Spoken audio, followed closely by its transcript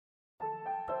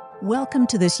Welcome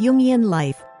to This Jungian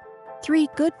Life. Three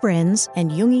good friends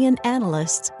and Jungian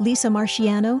analysts, Lisa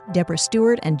Marciano, Deborah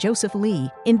Stewart, and Joseph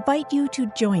Lee, invite you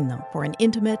to join them for an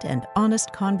intimate and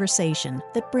honest conversation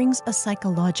that brings a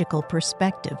psychological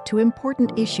perspective to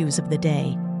important issues of the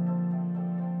day.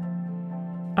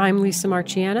 I'm Lisa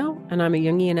Marciano, and I'm a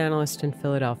Jungian analyst in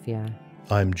Philadelphia.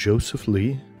 I'm Joseph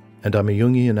Lee, and I'm a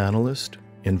Jungian analyst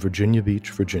in Virginia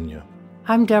Beach, Virginia.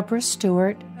 I'm Deborah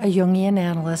Stewart, a Jungian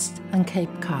analyst on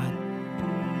Cape Cod.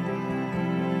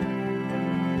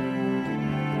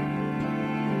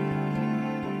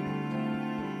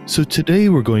 So today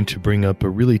we're going to bring up a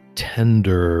really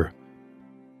tender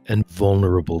and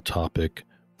vulnerable topic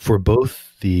for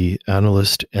both the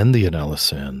analyst and the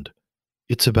analysand.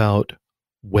 It's about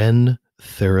when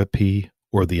therapy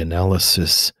or the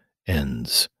analysis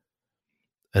ends.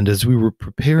 And as we were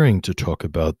preparing to talk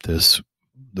about this,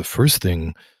 the first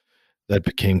thing that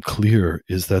became clear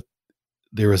is that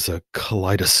there is a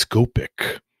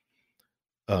kaleidoscopic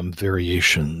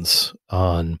variations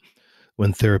on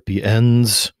when therapy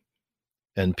ends,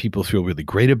 and people feel really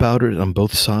great about it on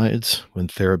both sides. When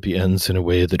therapy ends in a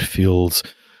way that feels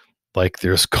like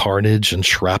there's carnage and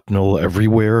shrapnel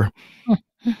everywhere,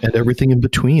 and everything in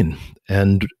between.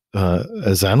 And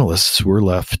as analysts, we're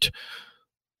left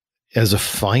as a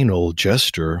final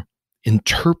gesture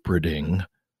interpreting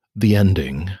the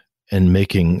ending and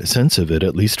making sense of it,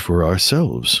 at least for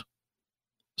ourselves.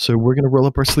 So we're going to roll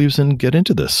up our sleeves and get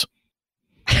into this.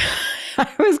 I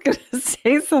was going to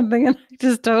say something and I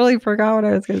just totally forgot what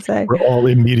I was going to say. We're all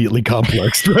immediately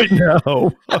complexed right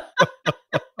now.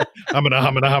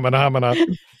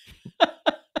 Hamana.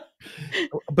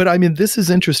 But I mean, this is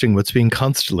interesting what's being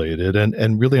constellated.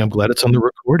 And really, I'm glad it's on the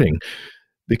recording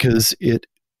because it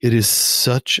is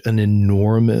such an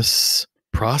enormous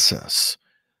process.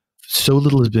 So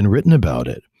little has been written about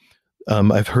it.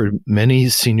 I've heard many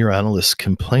senior analysts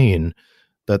complain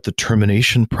that the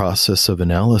termination process of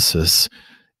analysis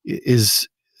has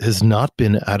not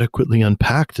been adequately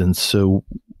unpacked. And so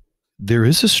there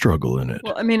is a struggle in it.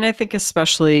 Well, I mean, I think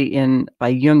especially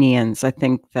by Jungians, I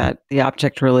think that the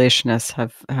object relationists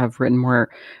have written more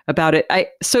about it.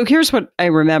 So here's what I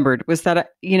remembered was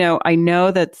that, I know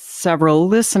that several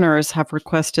listeners have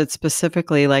requested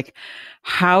specifically, like,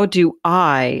 how do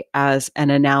I, as an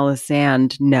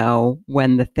analysand, know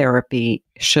when the therapy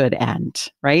should end,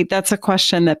 right? That's a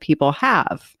question that people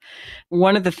have.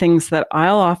 One of the things that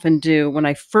I'll often do when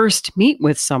I first meet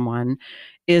with someone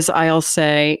is I'll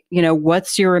say,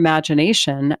 what's your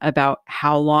imagination about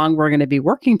how long we're going to be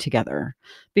working together?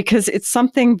 Because it's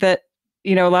something that,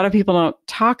 a lot of people don't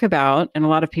talk about. And a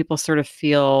lot of people sort of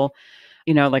feel,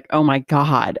 like, oh my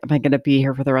God, am I going to be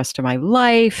here for the rest of my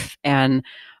life? And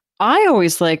I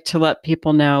always like to let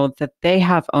people know that they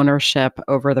have ownership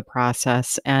over the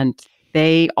process and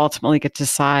they ultimately get to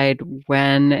decide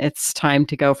when it's time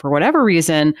to go for whatever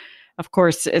reason. Of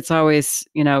course, it's always,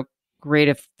 great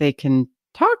if they can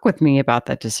talk with me about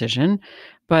that decision.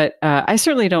 But I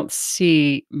certainly don't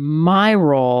see my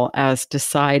role as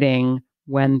deciding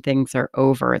when things are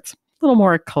over. It's a little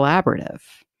more collaborative.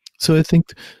 So I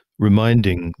think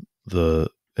reminding the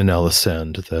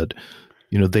analysand that,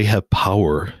 they have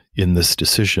power in this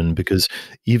decision, because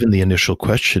even the initial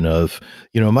question of,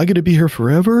 am I going to be here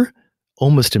forever?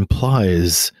 Almost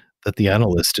implies that the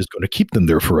analyst is going to keep them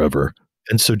there forever.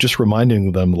 And so just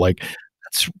reminding them, like,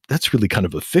 that's really kind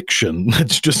of a fiction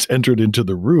that's just entered into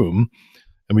the room,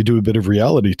 and we do a bit of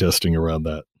reality testing around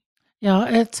that.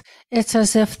 Yeah, it's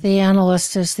as if the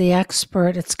analyst is the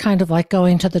expert. It's kind of like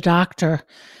going to the doctor,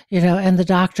 and the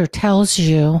doctor tells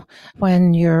you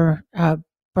when your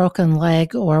broken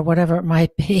leg or whatever it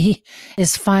might be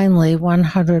is finally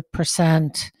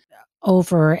 100%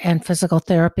 over and physical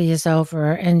therapy is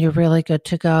over and you're really good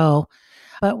to go.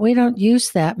 But we don't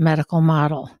use that medical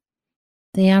model.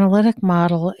 The analytic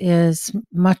model is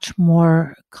much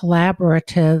more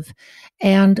collaborative,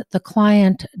 and the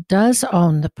client does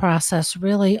own the process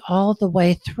really all the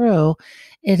way through.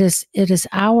 It is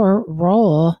our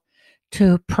role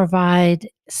to provide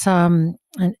some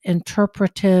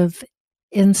interpretive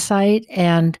insight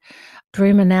and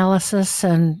dream analysis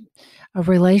and a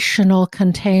relational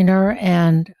container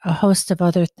and a host of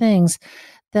other things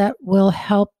that will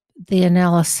help the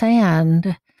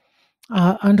analysand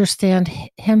understand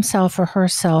himself or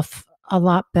herself a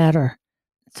lot better.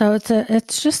 So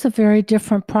it's just a very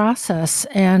different process,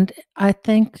 and I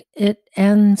think it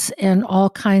ends in all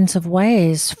kinds of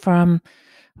ways, from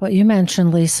what you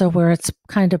mentioned, Lisa, where it's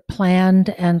kind of planned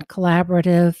and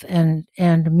collaborative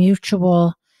and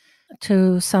mutual,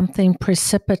 to something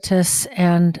precipitous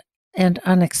and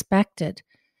unexpected.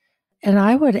 And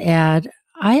I would add,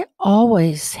 I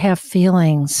always have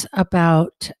feelings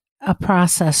about a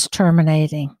process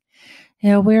terminating.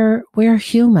 We're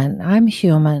human. I'm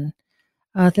human.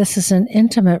 This is an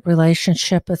intimate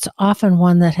relationship. It's often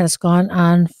one that has gone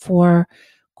on for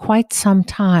quite some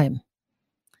time.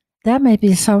 That may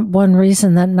be one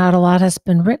reason that not a lot has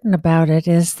been written about it,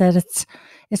 is that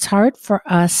it's hard for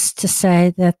us to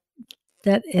say that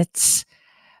it's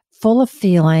full of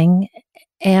feeling,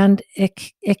 and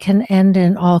it can end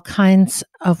in all kinds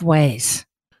of ways.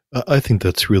 I think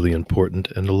that's really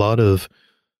important. And a lot of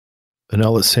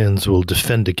analysands will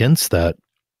defend against that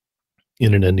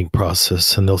in an ending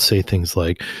process. And they'll say things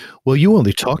like, well, you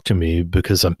only talk to me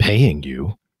because I'm paying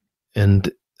you.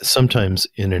 And sometimes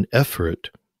in an effort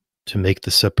to make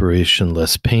the separation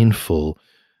less painful,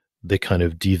 they kind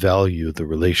of devalue the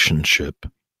relationship.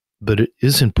 But it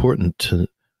is important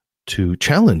to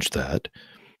challenge that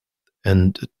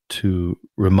and to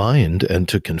remind and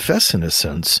to confess, in a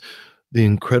sense, the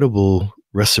incredible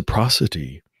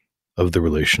reciprocity of the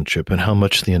relationship and how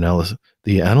much the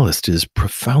analyst is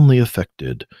profoundly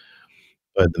affected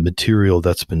by the material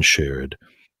that's been shared.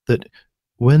 That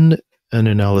when an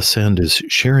analysand is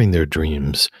sharing their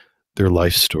dreams, their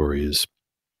life stories,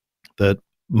 that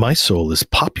my soul is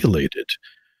populated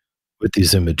with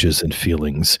these images and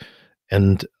feelings,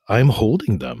 and I'm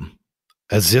holding them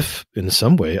as if in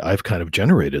some way I've kind of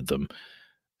generated them,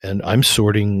 and I'm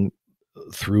sorting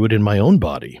through it in my own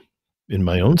body, in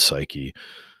my own psyche.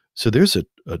 So there's a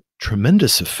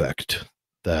tremendous effect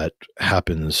that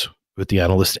happens with the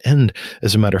analyst, and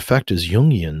as a matter of fact, as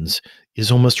Jungians,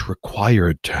 is almost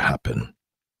required to happen.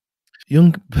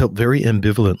 Jung felt very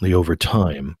ambivalently over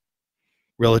time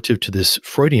relative to this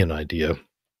Freudian idea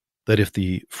that if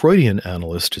the Freudian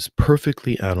analyst is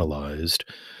perfectly analyzed,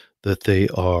 that they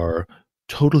are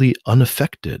totally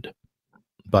unaffected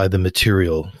by the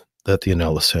material that the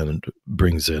analysand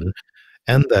brings in,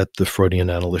 and that the Freudian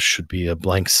analyst should be a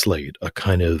blank slate, a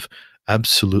kind of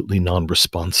absolutely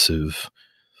non-responsive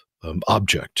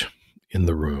object in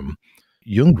the room.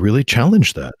 Jung really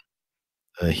challenged that.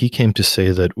 He came to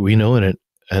say that we know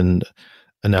an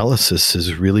analysis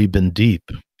has really been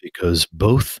deep because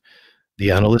both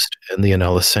the analyst and the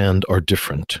analysand are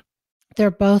different. They're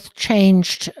both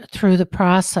changed through the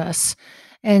process.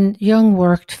 And Jung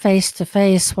worked face to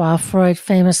face while Freud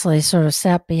famously sort of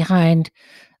sat behind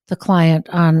the client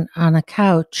on a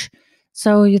couch.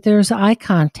 So there's eye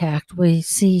contact. We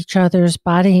see each other's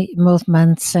body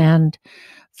movements and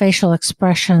facial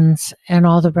expressions and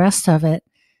all the rest of it.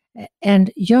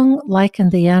 And Jung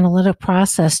likened the analytic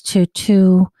process to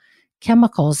two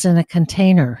chemicals in a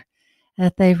container,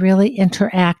 that they really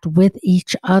interact with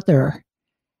each other,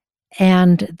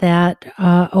 and that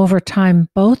over time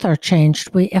both are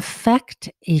changed. We affect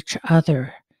each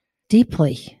other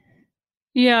deeply.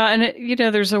 Yeah, and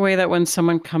there's a way that when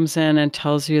someone comes in and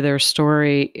tells you their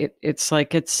story, it's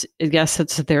like yes,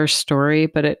 it's their story,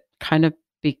 but it kind of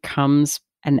becomes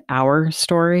our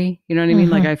story. You know what I mean?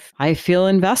 Mm-hmm. Like I feel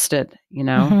invested.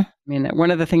 Mm-hmm. I mean,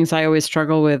 one of the things I always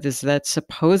struggle with is that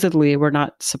supposedly we're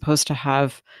not supposed to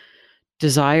have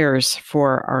desires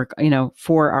for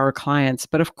our clients,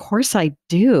 but of course I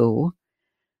do.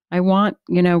 I want,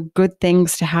 good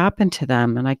things to happen to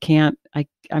them. And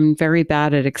I'm very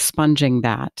bad at expunging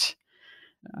that.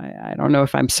 I don't know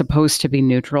if I'm supposed to be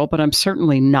neutral, but I'm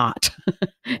certainly not.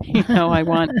 I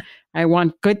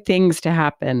want good things to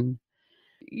happen.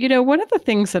 One of the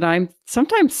things that I'm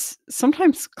sometimes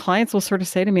clients will sort of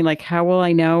say to me, like, how will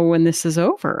I know when this is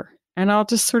over? And I'll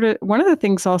just one of the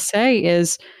things I'll say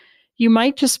is, you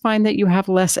might just find that you have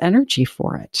less energy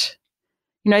for it.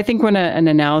 I think when an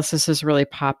analysis is really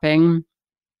popping,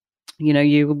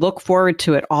 you look forward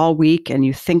to it all week and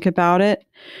you think about it,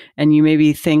 and you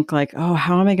maybe think like, oh,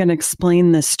 how am I going to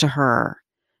explain this to her?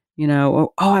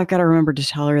 I've got to remember to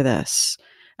tell her this.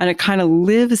 And it kind of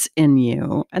lives in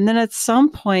you. And then at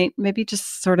some point, maybe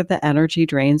just sort of the energy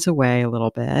drains away a little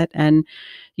bit, and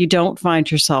you don't find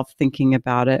yourself thinking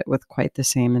about it with quite the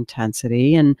same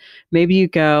intensity. And maybe you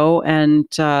go and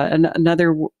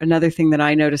another thing that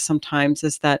I notice sometimes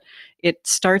is that it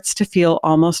starts to feel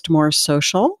almost more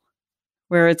social,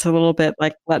 where it's a little bit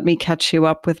like, let me catch you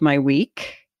up with my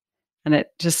week. And it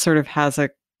just sort of has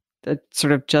a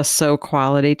sort of just so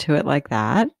quality to it, like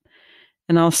that.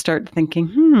 And I'll start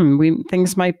thinking,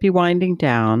 things might be winding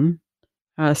down.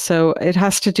 So it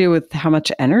has to do with how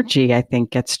much energy I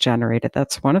think gets generated.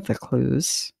 That's one of the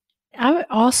clues. I'm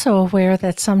also aware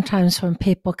that sometimes when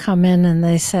people come in and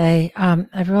they say,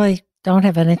 I really don't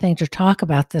have anything to talk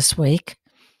about this week,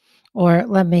 or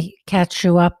let me catch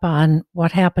you up on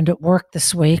what happened at work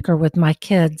this week or with my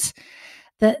kids,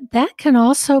 that can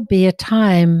also be a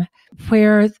time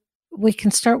where we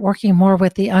can start working more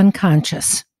with the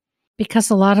unconscious, because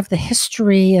a lot of the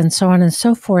history and so on and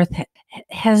so forth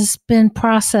has been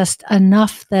processed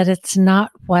enough that it's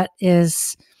not what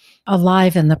is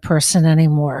alive in the person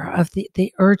anymore, of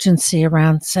the urgency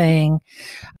around saying,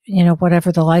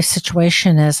 whatever the life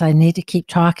situation is, I need to keep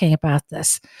talking about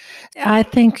this. I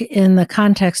think in the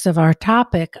context of our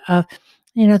topic of,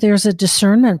 there's a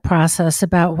discernment process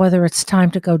about whether it's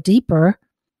time to go deeper,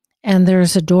 and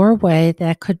there's a doorway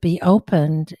that could be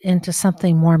opened into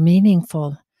something more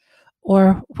meaningful,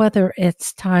 or whether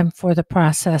it's time for the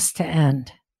process to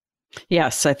end.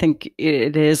 Yes, I think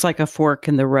it is like a fork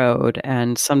in the road,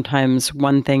 and sometimes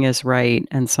one thing is right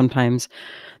and sometimes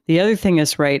the other thing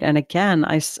is right. And again,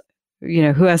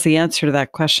 who has the answer to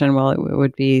that question? Well, it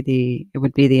would be the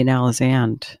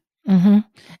analysand. Mm-hmm.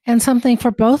 And something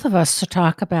for both of us to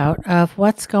talk about of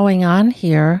what's going on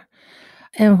here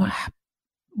and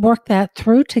work that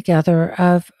through together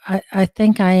of, I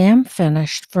think I am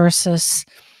finished versus,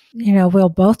 we'll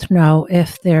both know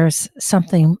if there's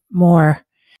something more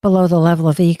below the level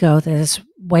of ego that is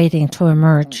waiting to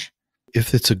emerge.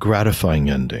 If it's a gratifying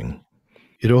ending,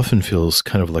 it often feels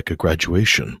kind of like a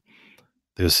graduation.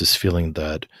 There's this feeling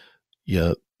that,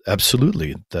 yeah,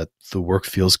 absolutely, that the work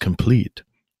feels complete,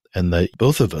 and that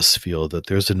both of us feel that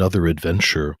there's another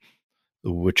adventure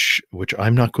which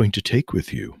I'm not going to take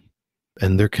with you.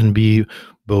 And there can be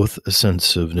both a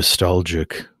sense of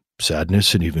nostalgic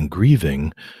sadness and even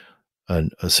grieving,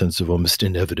 and a sense of almost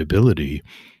inevitability.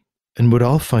 And what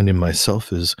I'll find in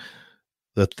myself is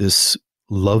that this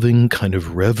loving kind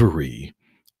of reverie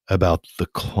about the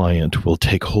client will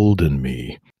take hold in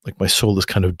me. Like my soul is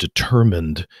kind of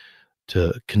determined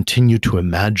to continue to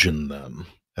imagine them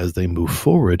as they move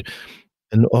forward.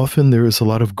 And often there is a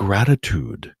lot of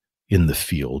gratitude in the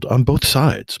field on both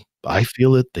sides. I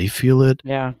feel it, they feel it.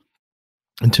 Yeah.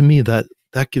 And to me, that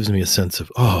gives me a sense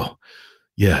of, oh,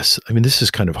 yes. I mean, this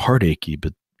is kind of heartachy,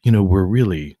 but,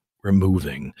 we're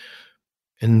moving.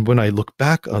 And when I look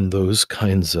back on those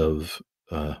kinds of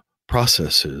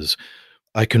processes,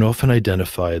 I can often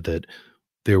identify that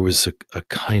there was a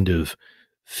kind of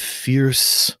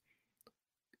fierce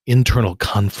internal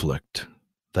conflict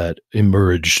that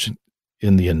emerged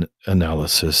in the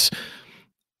analysis,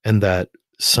 and that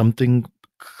something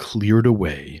cleared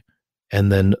away,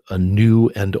 and then a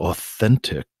new and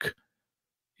authentic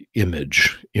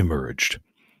image emerged,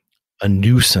 a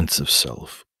new sense of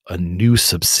self, a new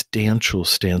substantial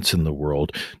stance in the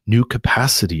world, new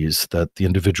capacities that the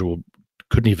individual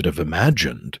couldn't even have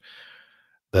imagined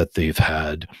that they've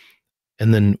had.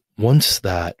 And then once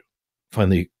that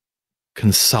finally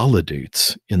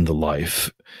consolidates in the life,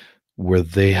 where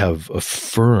they have a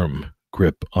firm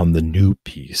grip on the new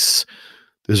piece,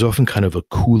 there's often kind of a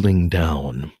cooling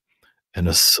down and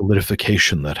a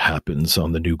solidification that happens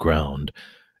on the new ground.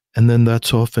 And then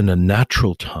that's often a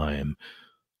natural time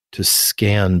to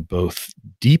scan both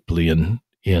deeply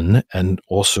in and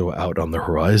also out on the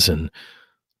horizon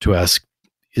to ask,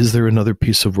 is there another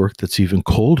piece of work that's even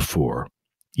called for,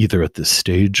 either at this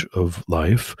stage of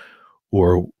life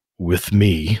or with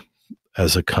me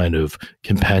as a kind of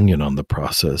companion on the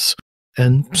process?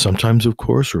 And sometimes, of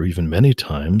course, or even many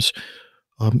times,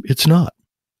 it's not.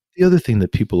 The other thing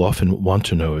that people often want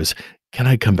to know is, can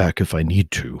I come back if I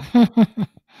need to?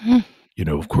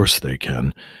 Of course they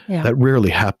can. Yeah. That rarely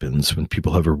happens when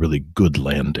people have a really good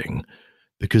landing,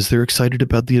 because they're excited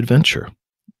about the adventure.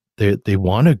 They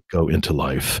want to go into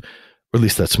life, or at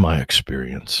least that's my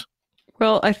experience.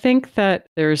 Well, I think that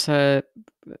there's a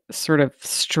sort of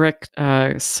strict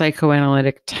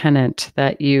psychoanalytic tenet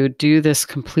that you do this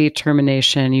complete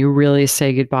termination, you really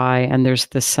say goodbye, and there's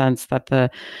this sense that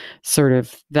the sort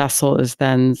of vessel is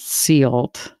then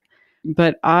sealed.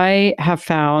 But I have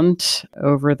found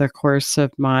over the course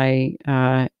of my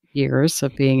years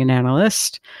of being an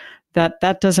analyst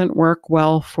that doesn't work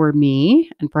well for me,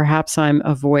 and perhaps I'm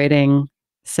avoiding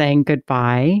saying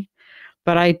goodbye.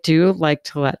 But I do like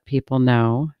to let people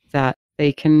know that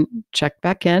they can check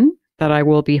back in, that I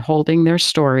will be holding their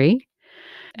story.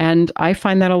 And I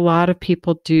find that a lot of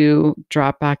people do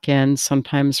drop back in,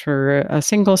 sometimes for a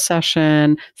single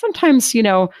session, sometimes,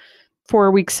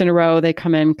 4 weeks in a row, they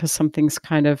come in because something's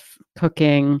kind of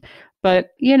cooking.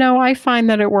 But, I find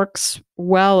that it works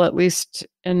well, at least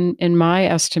in my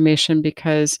estimation,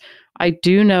 because I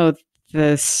do know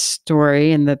the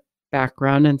story and the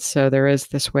background. And so there is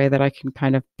this way that I can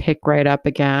kind of pick right up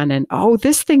again and, oh,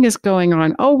 this thing is going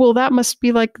on. Oh, well, that must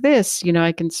be like this.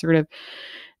 I can sort of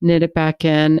knit it back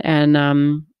in. And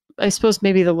I suppose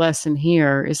maybe the lesson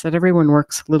here is that everyone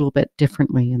works a little bit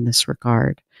differently in this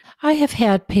regard. I have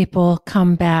had people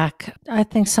come back. I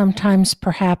think sometimes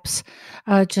perhaps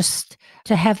just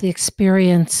to have the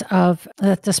experience of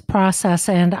this process,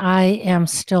 and I am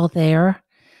still there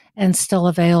and still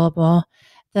available,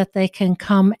 that they can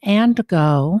come and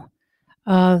go.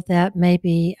 That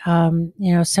maybe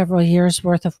several years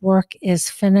worth of work is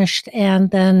finished, and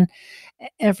then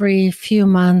every few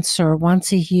months or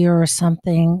once a year or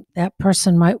something, that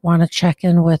person might want to check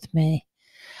in with me,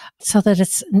 so that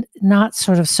it's not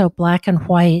sort of so black and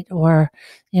white or,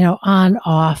 on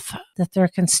off, that there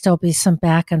can still be some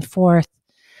back and forth.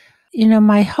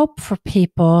 My hope for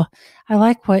people, I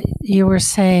like what you were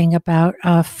saying about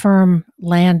a firm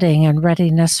landing and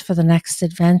readiness for the next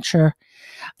adventure.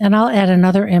 And I'll add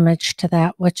another image to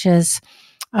that, which is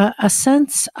a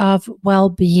sense of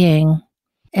well-being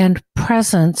and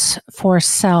presence for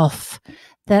self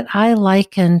that I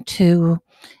liken to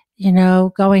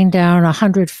going down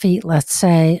 100 feet, let's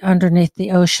say, underneath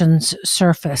the ocean's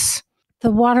surface.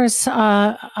 The waters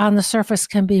on the surface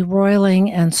can be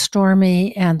roiling and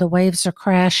stormy, and the waves are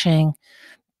crashing.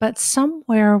 But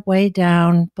somewhere way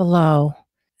down below,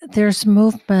 there's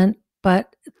movement,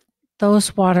 but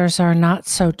those waters are not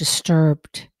so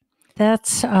disturbed.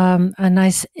 That's a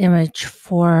nice image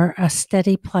for a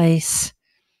steady place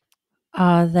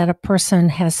that a person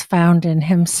has found in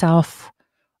himself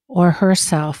or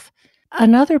herself.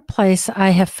 Another place I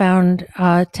have found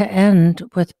to end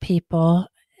with people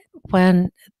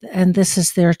and this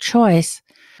is their choice.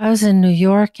 I was in New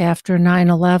York after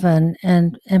 9/11,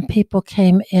 and people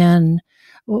came in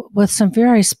with some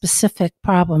very specific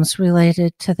problems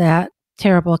related to that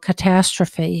terrible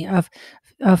catastrophe of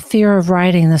fear of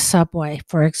riding the subway,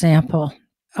 for example,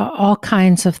 all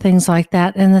kinds of things like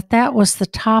that. And that was the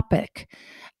topic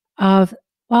of,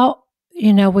 well,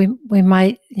 we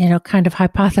might, kind of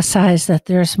hypothesize that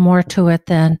there's more to it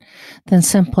than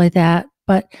simply that.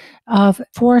 But of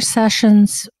 4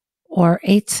 sessions or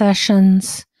 8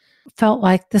 sessions, felt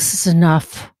like this is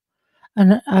enough.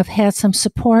 And I've had some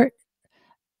support.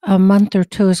 A month or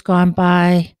 2 has gone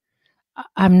by.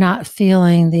 I'm not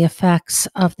feeling the effects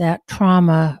of that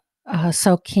trauma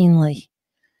so keenly.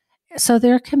 So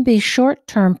there can be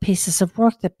short-term pieces of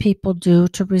work that people do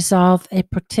to resolve a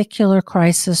particular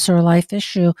crisis or life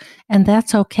issue, and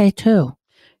that's okay too.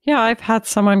 Yeah, I've had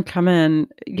someone come in,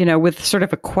 with sort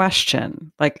of a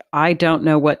question, like, I don't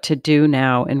know what to do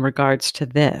now in regards to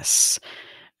this.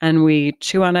 And we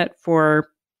chew on it for,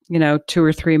 2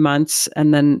 or 3 months,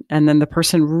 and then the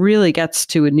person really gets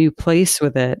to a new place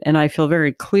with it. And I feel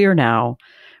very clear now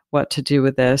what to do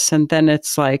with this. And then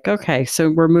it's like, okay, so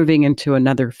we're moving into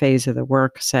another phase of the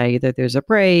work, say either there's a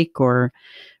break or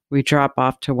we drop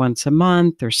off to once a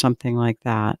month or something like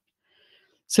that.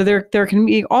 So there can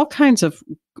be all kinds of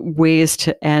ways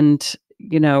to end,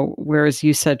 whereas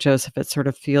you said, Joseph, it sort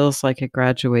of feels like a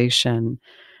graduation.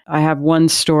 I have one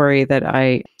story that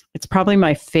it's probably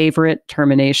my favorite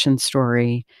termination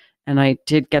story. And I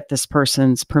did get this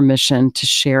person's permission to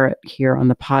share it here on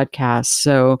the podcast.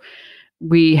 So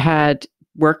we had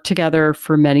worked together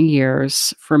for many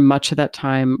years. For much of that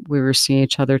time, we were seeing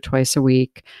each other twice a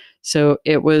week. So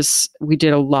we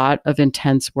did a lot of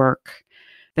intense work.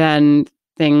 Then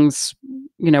things,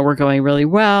 were going really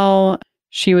well.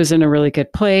 She was in a really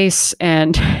good place.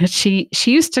 And she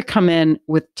used to come in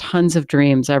with tons of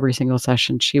dreams every single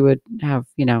session. She would have,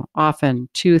 often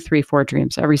 2, 3, 4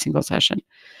 dreams every single session.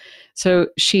 So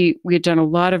we had done a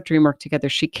lot of dream work together.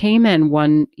 She came in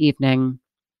one evening,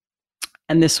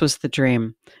 and this was the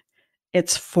dream.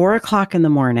 It's 4:00 in the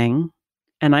morning,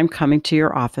 and I'm coming to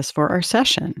your office for our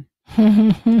session.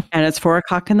 And it's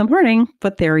 4:00 in the morning,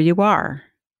 but there you are.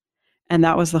 And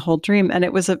that was the whole dream. And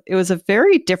it was a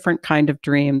very different kind of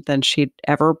dream than she'd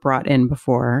ever brought in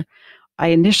before. I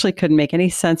initially couldn't make any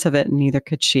sense of it, and neither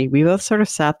could she. We both sort of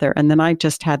sat there, and then I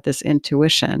just had this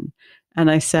intuition. And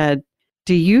I said,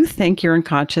 do you think your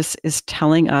unconscious is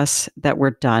telling us that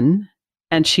we're done?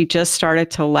 And she just started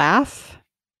to laugh.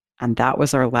 And that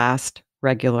was our last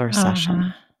regular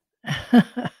session.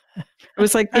 It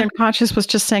was like the unconscious was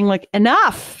just saying, like,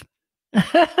 enough.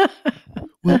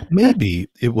 Well, maybe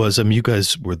it was, you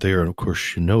guys were there, and of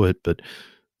course you know it, but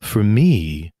for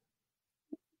me,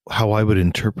 how I would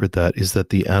interpret that is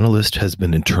that the analyst has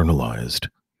been internalized.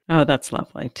 Oh, that's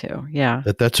lovely too. Yeah.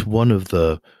 That's one of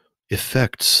the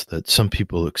effects that some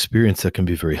people experience that can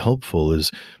be very helpful, is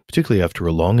particularly after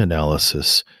a long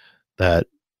analysis, that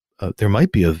there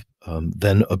might be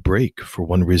then a break for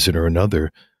one reason or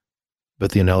another,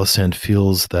 but the analysand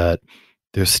feels that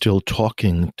they're still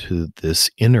talking to this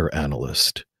inner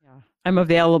analyst. Yeah. I'm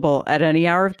available at any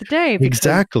hour of the day.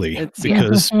 Exactly.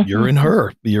 Because you're in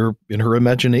her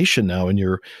imagination now, and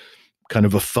you're kind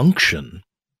of a function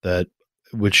that,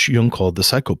 which Jung called the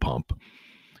psychopomp,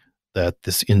 that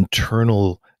this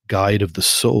internal guide of the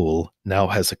soul now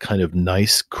has a kind of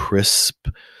nice, crisp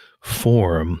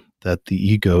form that the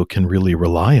ego can really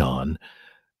rely on.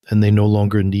 And they no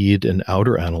longer need an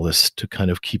outer analyst to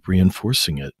kind of keep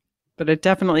reinforcing it. But it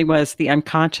definitely was the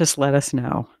unconscious let us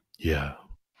know. Yeah.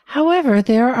 However,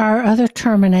 there are other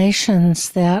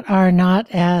terminations that are not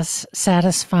as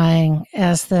satisfying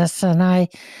as this. And I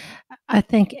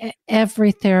think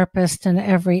every therapist and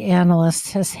every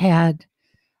analyst has had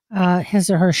his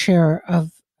or her share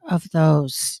of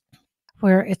those,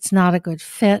 where it's not a good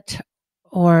fit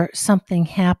or something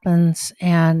happens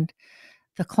and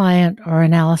the client or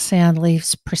analysand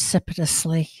leaves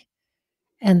precipitously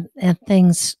and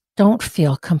things don't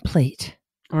feel complete.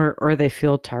 Or they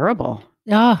feel terrible.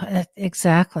 Yeah,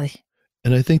 exactly.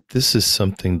 And I think this is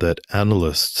something that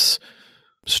analysts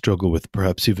struggle with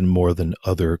perhaps even more than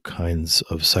other kinds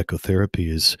of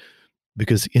psychotherapies,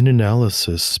 because in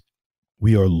analysis,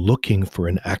 we are looking for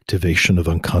an activation of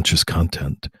unconscious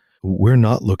content. We're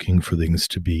not looking for things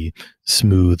to be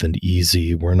smooth and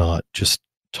easy. We're not just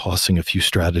tossing a few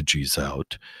strategies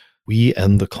out. We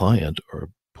and the client are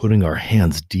putting our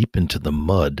hands deep into the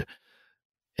mud.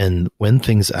 And when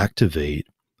things activate,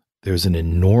 there's an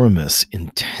enormous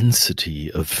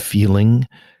intensity of feeling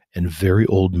and very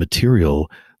old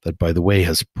material that, by the way,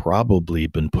 has probably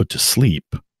been put to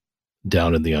sleep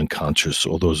down in the unconscious,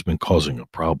 although has been causing a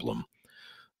problem.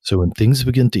 So when things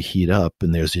begin to heat up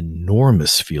and there's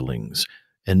enormous feelings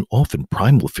and often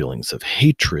primal feelings of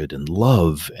hatred and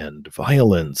love and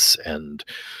violence and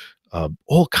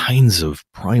all kinds of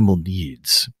primal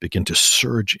needs begin to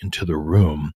surge into the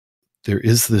room, there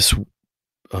is this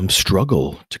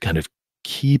struggle to kind of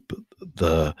keep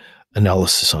the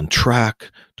analysis on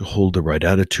track, to hold the right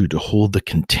attitude, to hold the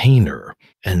container.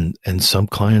 And some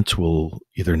clients will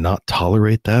either not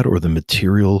tolerate that, or the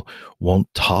material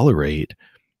won't tolerate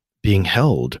being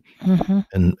held. Mm-hmm.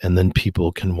 And then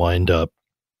people can wind up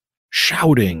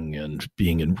shouting and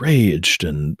being enraged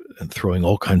and throwing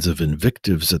all kinds of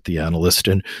invectives at the analyst.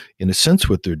 And in a sense,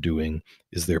 what they're doing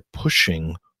is they're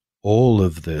pushing all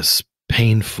of this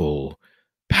painful,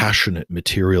 passionate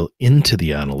material into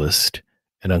the analyst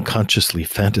and unconsciously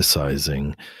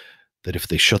fantasizing that if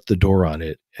they shut the door on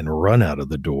it and run out of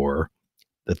the door,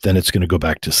 that then it's going to go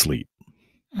back to sleep.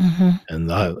 Mm-hmm.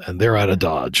 And they're out of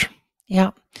Dodge.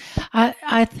 Yeah.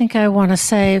 I think I want to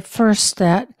say first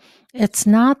that it's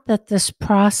not that this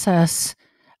process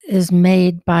is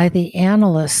made by the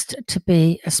analyst to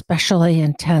be especially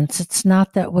intense. It's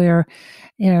not that we're,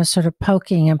 sort of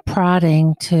poking and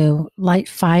prodding to light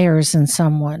fires in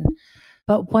someone.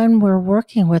 But when we're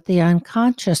working with the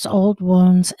unconscious, old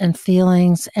wounds and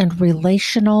feelings and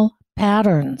relational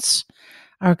patterns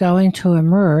are going to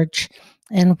emerge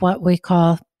in what we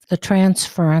call the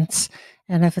transference.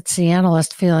 And if it's the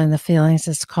analyst feeling the feelings,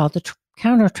 it's called the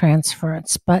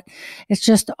countertransference. But it's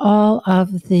just all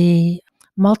of the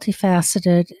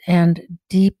multifaceted and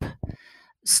deep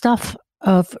stuff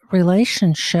of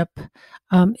relationship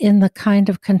in the kind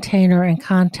of container and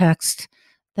context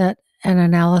that an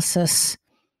analysis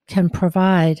can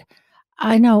provide.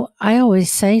 I know I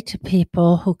always say to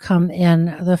people who come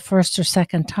in the first or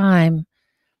second time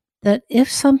that if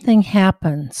something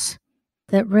happens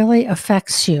that really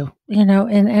affects you, in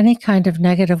any kind of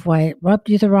negative way, it rubbed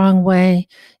you the wrong way,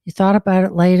 you thought about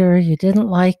it later, you didn't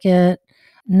like it,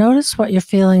 notice what your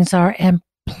feelings are and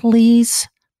please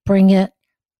bring it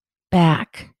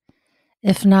back.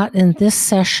 If not in this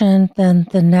session, then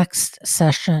the next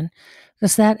session,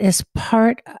 because that is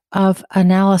part of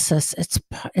analysis.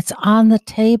 It's on the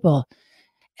table,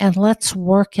 and let's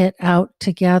work it out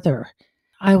together.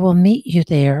 I will meet you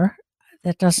there.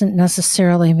 That doesn't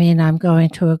necessarily mean I'm going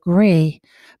to agree,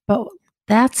 but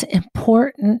that's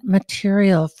important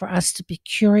material for us to be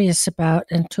curious about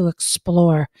and to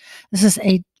explore. This is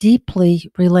a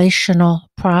deeply relational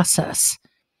process,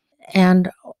 and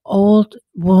old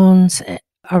wounds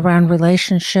around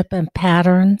relationship and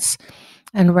patterns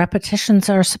and repetitions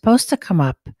are supposed to come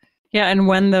up. Yeah, and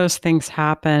when those things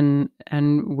happen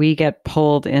and we get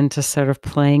pulled into sort of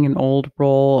playing an old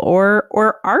role,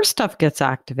 or our stuff gets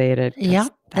activated. Yeah,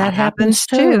 that happens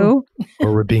too.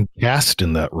 Or we're being cast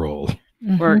in that role.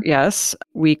 Mm-hmm. Or yes,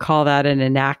 we call that an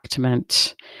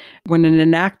enactment. When an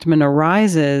enactment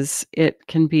arises, it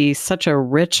can be such a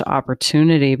rich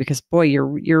opportunity because, boy,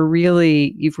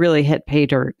 you've really hit pay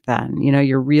dirt then.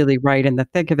 You're really right in the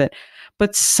thick of it.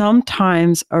 But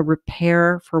sometimes a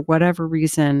repair, for whatever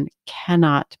reason,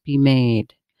 cannot be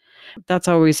made. That's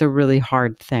always a really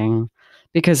hard thing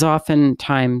because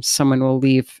oftentimes someone will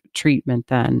leave treatment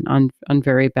then on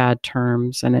very bad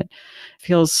terms, and it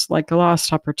feels like a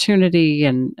lost opportunity,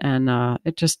 and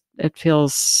it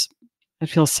feels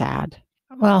sad.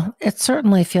 Well, it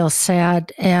certainly feels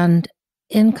sad and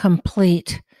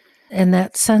incomplete in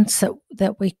that sense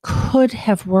that we could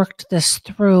have worked this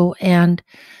through. And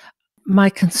my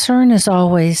concern is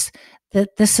always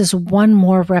that this is one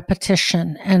more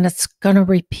repetition and it's going to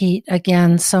repeat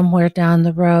again somewhere down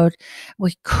the road.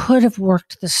 We could have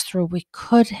worked this through.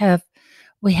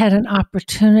 We had an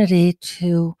opportunity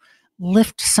to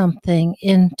lift something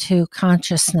into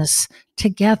consciousness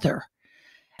together.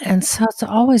 And so it's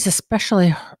always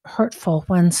especially hurtful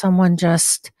when someone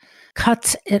just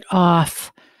cuts it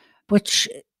off, which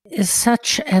is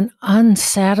such an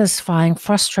unsatisfying,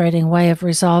 frustrating way of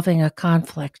resolving a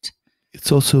conflict.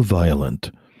 It's also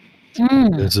violent.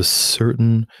 There's a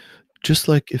certain, just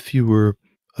like if you were,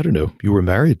 I don't know, you were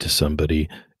married to somebody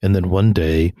and then one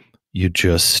day you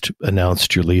just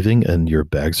announced you're leaving and your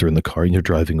bags are in the car and you're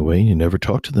driving away and you never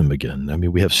talk to them again. I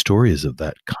mean, we have stories of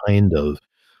that kind of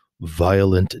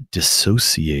violent,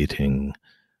 dissociating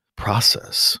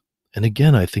process. And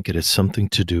again, I think it has something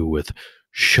to do with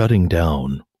shutting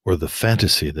down or the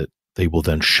fantasy that they will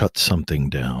then shut something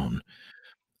down.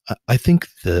 I think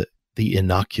that the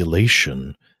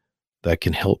inoculation that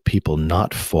can help people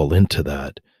not fall into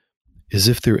that is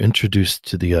if they're introduced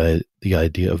to the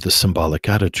idea of the symbolic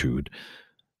attitude,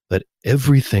 that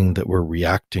everything that we're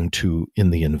reacting to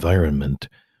in the environment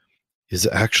is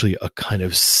actually a kind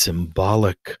of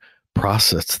symbolic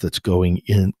process that's going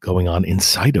on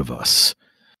inside of us.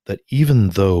 That even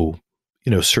though,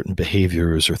 certain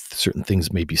behaviors or certain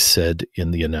things may be said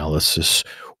in the analysis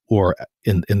or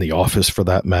in the office for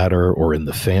that matter, or in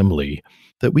the family,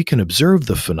 that we can observe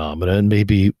the phenomena and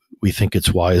maybe we think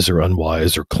it's wise or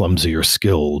unwise or clumsy or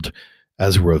skilled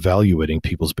as we're evaluating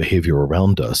people's behavior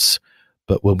around us.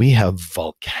 But when we have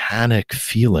volcanic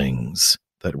feelings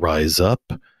that rise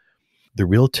up, the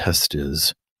real test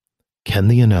is, can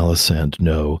the analysand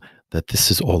know that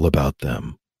this is all about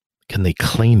them? Can they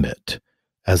claim it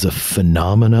as a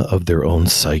phenomena of their own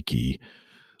psyche,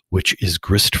 which is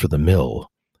grist for the mill,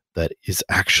 that is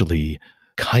actually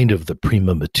kind of the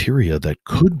prima materia that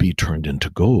could be turned into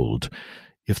gold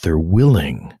if they're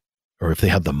willing, or if they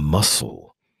have the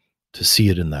muscle to see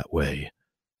it in that way.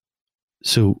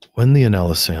 So when the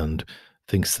analysand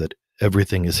thinks that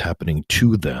everything is happening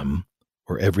to them,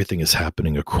 or everything is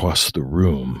happening across the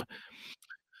room,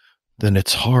 then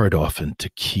it's hard often to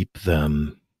keep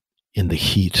them in the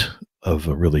heat of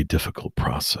a really difficult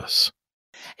process.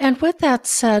 And with that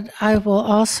said, I will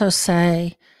also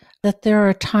say that there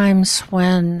are times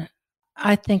when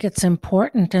I think it's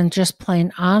important and just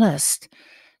plain honest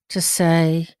to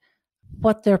say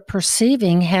what they're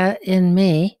perceiving in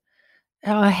me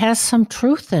has some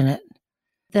truth in it.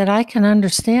 That I can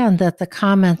understand that the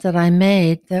comment that I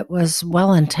made that was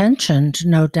well-intentioned,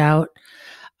 no doubt,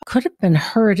 could have been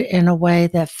heard in a way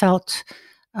that felt,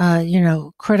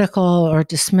 critical or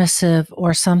dismissive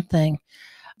or something.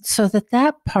 So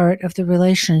that part of the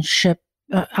relationship,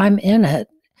 I'm in it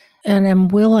and am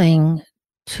willing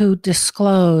to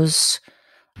disclose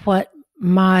what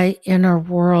my inner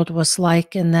world was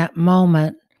like in that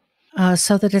moment,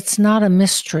 so that it's not a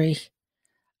mystery.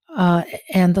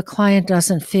 And the client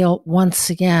doesn't feel once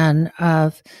again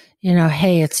of,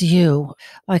 hey, it's you,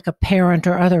 like a parent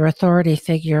or other authority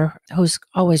figure who's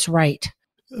always right.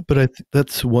 But I think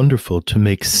that's wonderful to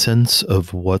make sense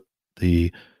of what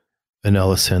the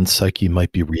analysand psyche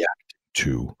might be reacting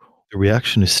to. The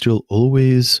reaction is still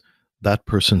always that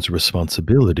person's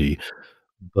responsibility,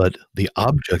 but the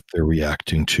object they're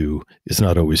reacting to is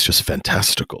not always just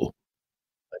fantastical.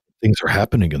 Things are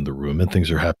happening in the room and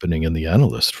things are happening in the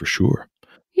analyst for sure.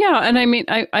 Yeah. And I mean,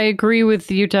 I agree with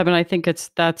you, Deb, and I think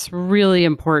that's really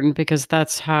important, because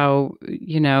that's how,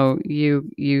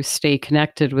 you stay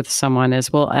connected with someone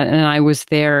as well. And I was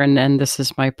there, and this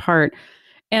is my part.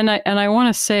 And I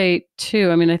want to say too,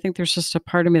 I mean, I think there's just a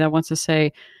part of me that wants to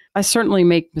say, I certainly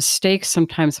make mistakes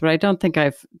sometimes, but I don't think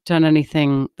I've done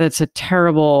anything that's a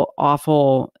terrible,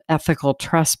 awful ethical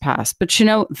trespass. But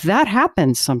that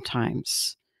happens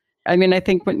sometimes. I mean, I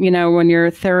think when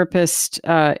your therapist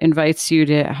invites you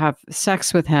to have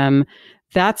sex with him,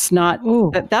 that's not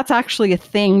that's actually a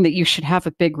thing that you should have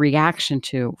a big reaction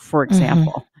to, for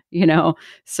example.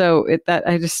 So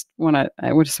I just want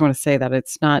to say that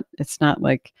it's not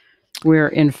like we're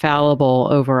infallible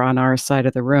over on our side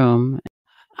of the room.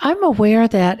 I'm aware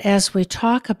that as we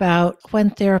talk about when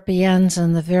therapy ends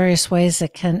and the various ways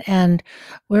it can end,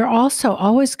 we're also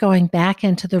always going back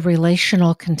into the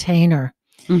relational container.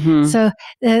 Mm-hmm. So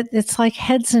it's like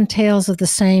heads and tails of the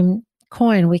same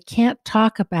coin. We can't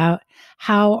talk about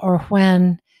how or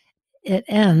when it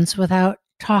ends without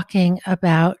talking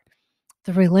about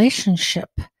the relationship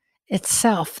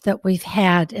itself that we've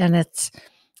had and its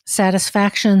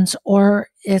satisfactions or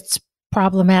its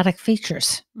problematic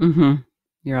features. Mm-hmm.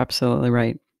 You're absolutely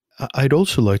right. I'd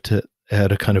also like to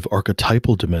add a kind of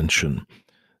archetypal dimension,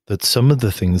 that some of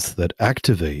the things that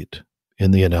activate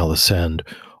in the analysand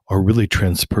are really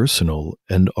transpersonal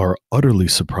and are utterly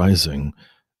surprising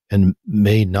and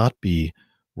may not be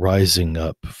rising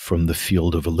up from the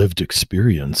field of a lived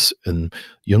experience. And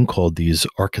Jung called these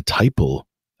archetypal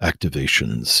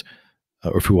activations.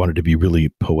 Or if we wanted to be really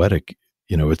poetic,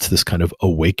 it's this kind of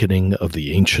awakening of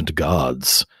the ancient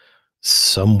gods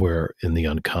somewhere in the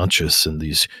unconscious, and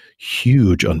these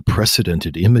huge,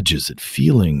 unprecedented images and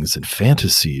feelings and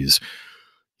fantasies,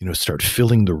 start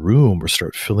filling the room or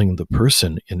start filling the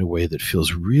person in a way that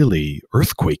feels really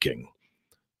earthquaking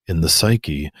in the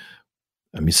psyche.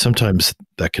 I mean, sometimes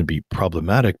that can be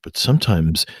problematic, but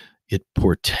sometimes it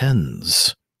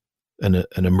portends an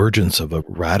emergence of a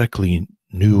radically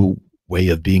new way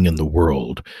of being in the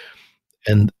world.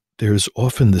 And there's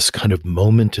often this kind of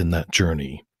moment in that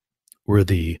journey where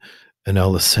the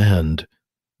analysand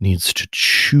needs to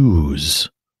choose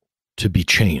to be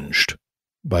changed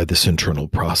by this internal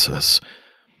process.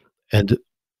 And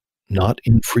not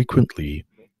infrequently,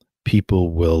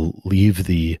 people will leave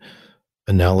the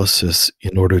analysis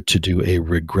in order to do a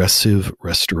regressive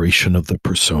restoration of the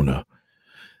persona,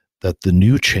 that the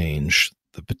new change,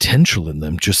 the potential in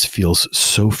them just feels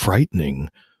so frightening,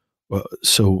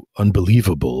 so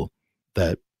unbelievable,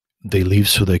 that they leave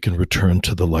so they can return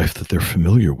to the life that they're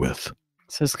familiar with.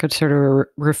 So it's considered a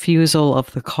refusal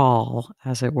of the call,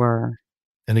 as it were.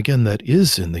 And again, that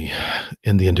is in the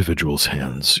individual's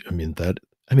hands. In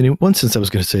one sense, I was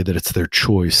going to say that it's their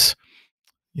choice.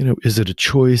 Is it a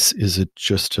choice? Is it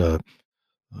just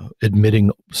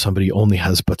admitting somebody only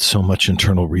has but so much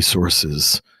internal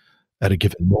resources at a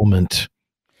given moment?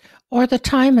 Or the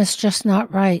time is just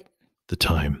not right. The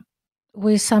time.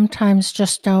 We sometimes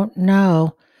just don't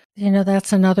know.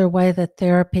 That's another way that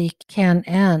therapy can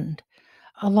end,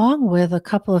 along with a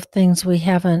couple of things we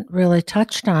haven't really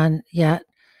touched on yet,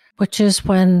 which is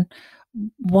when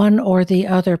one or the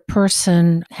other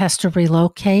person has to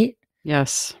relocate.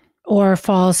 Yes. Or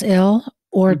falls ill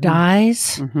or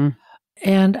dies. Mm-hmm.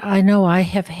 And I know I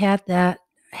have had that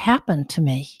happen to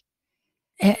me.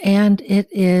 And it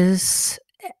is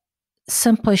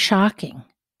simply shocking.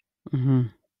 Mm-hmm.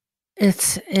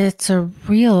 It's a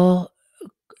real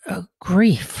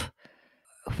grief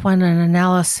when an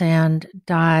analysand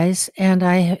dies. And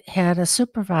I had a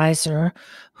supervisor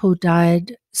who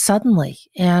died suddenly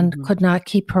and could not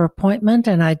keep her appointment,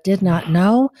 and I did not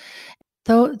know.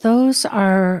 Those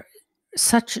are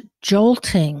such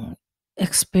jolting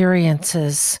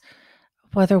experiences,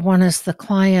 whether one is the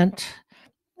client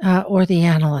or the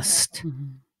analyst. Mm-hmm.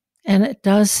 And it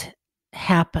does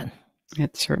happen.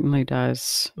 It certainly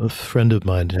does. A friend of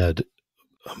mine had,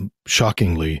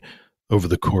 shockingly, over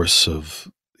the course of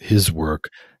his work,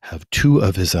 have two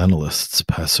of his analysts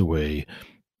pass away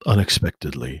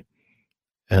unexpectedly.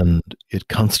 And it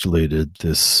constellated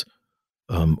this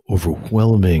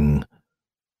overwhelming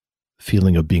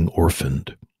feeling of being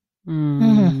orphaned.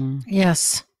 Mm-hmm.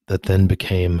 Yes. That then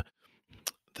became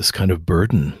this kind of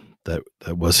burden that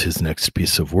was his next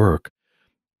piece of work.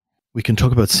 We can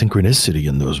talk about synchronicity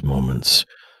in those moments.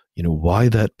 Why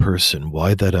that person,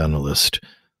 why that analyst?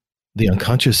 The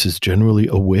unconscious is generally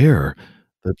aware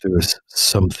that there is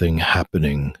something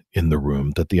happening in the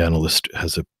room, that the analyst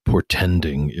has a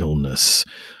portending illness,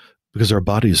 because our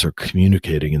bodies are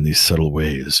communicating in these subtle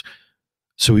ways.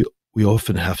 So we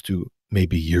often have to,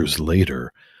 maybe years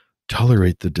later,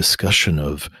 tolerate the discussion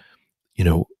of,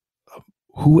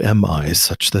 who am I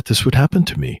such that this would happen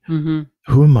to me? Mm-hmm.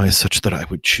 Who am I such that I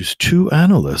would choose two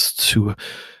analysts who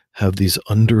have these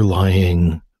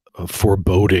underlying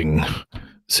foreboding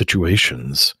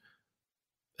situations?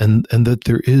 And that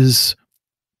there is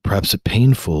perhaps a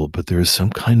painful, but there is some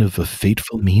kind of a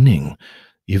fateful meaning,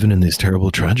 even in these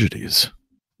terrible tragedies.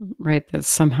 Right, that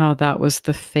somehow that was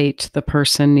the fate the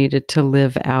person needed to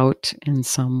live out in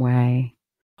some way.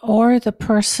 Or the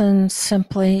person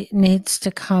simply needs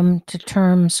to come to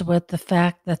terms with the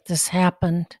fact that this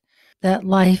happened, that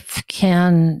life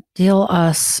can deal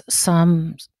us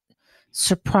some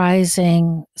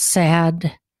surprising,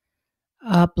 sad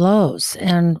blows.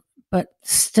 But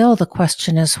still the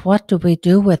question is, what do we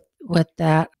do with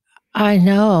that? I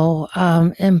know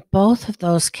in both of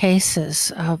those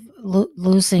cases of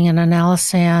losing an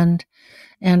analysand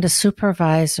and a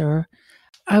supervisor,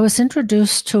 I was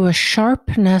introduced to a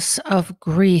sharpness of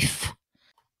grief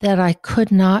that I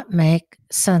could not make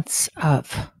sense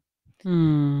of.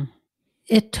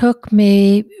 It took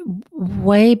me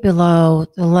way below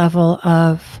the level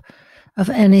of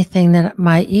anything that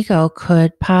my ego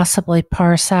could possibly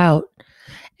parse out.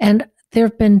 And there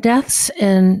have been deaths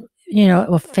in,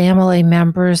 with family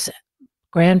members,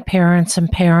 grandparents and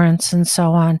parents and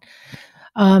so on,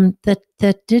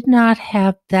 that did not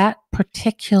have that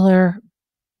particular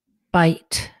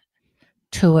bite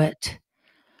to it,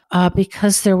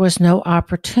 because there was no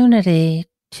opportunity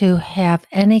to have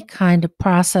any kind of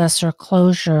process or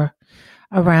closure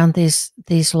around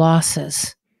these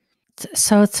losses.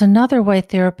 So it's another way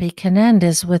therapy can end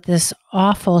is with this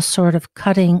awful sort of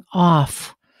cutting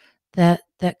off that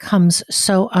comes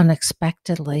so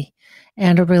unexpectedly,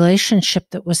 and a relationship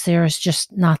that was there is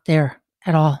just not there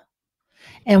at all.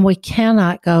 And we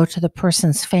cannot go to the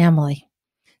person's family,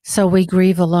 so we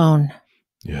grieve alone.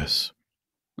 Yes.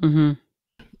 Mm-hmm.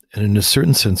 And in a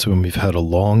certain sense, when we've had a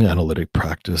long analytic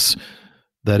practice,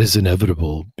 that is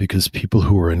inevitable because people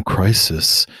who are in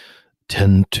crisis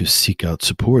tend to seek out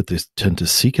support. They tend to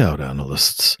seek out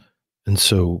analysts. And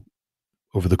so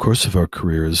over the course of our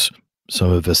careers,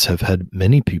 some of us have had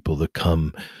many people that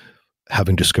come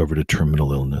having discovered a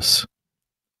terminal illness,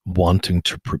 wanting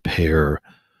to prepare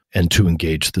and to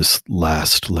engage this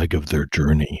last leg of their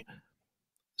journey.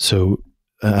 So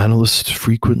analysts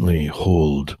frequently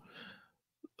hold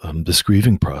this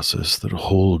grieving process, that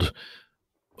hold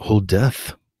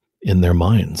death in their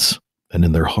minds and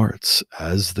in their hearts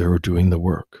as they're doing the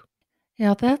work.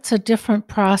 Yeah, that's a different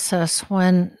process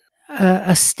when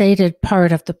a stated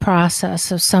part of the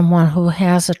process of someone who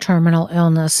has a terminal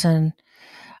illness, and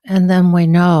then we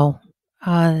know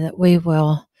that we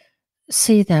will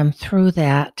see them through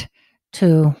that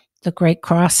to the great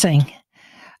crossing,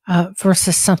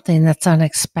 versus something that's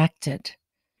unexpected.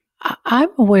 I'm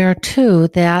aware, too,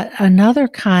 that another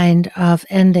kind of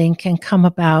ending can come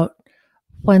about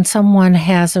when someone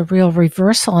has a real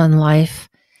reversal in life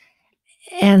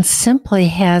and simply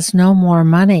has no more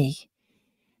money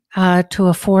to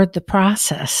afford the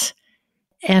process.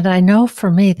 And I know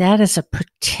for me, that is a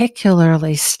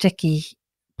particularly sticky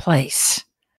place.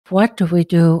 What do we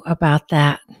do about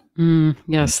that?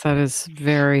 Yes, that is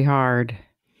very hard.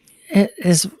 It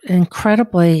is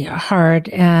incredibly hard.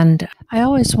 And I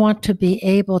always want to be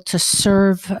able to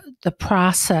serve the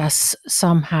process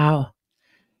somehow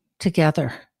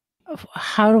together.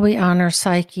 How do we honor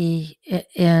psyche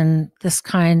in this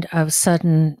kind of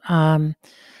sudden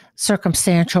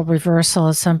circumstantial reversal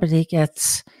as somebody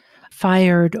gets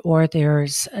fired or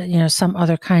there's some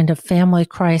other kind of family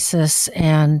crisis?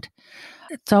 And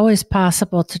it's always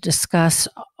possible to discuss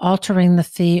altering the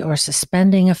fee or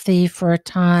suspending a fee for a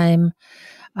time.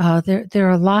 There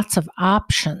are lots of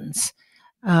options.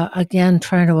 Again,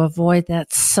 trying to avoid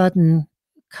that sudden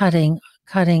cutting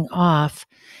off.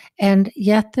 And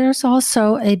yet there's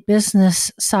also a business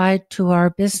side to our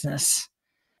business.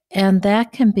 And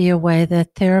that can be a way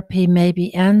that therapy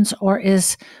maybe ends or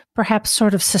is perhaps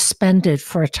sort of suspended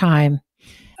for a time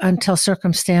until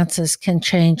circumstances can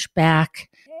change back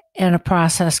and a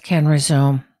process can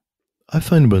resume. I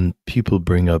find when people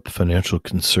bring up financial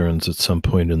concerns at some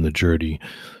point in the journey,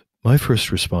 my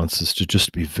first response is to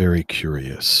just be very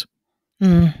curious.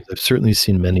 I've certainly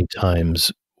seen many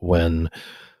times when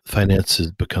finances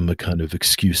become a kind of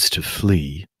excuse to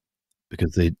flee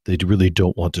because they really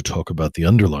don't want to talk about the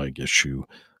underlying issue.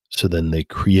 So then they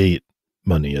create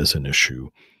money as an issue.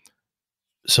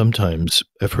 Sometimes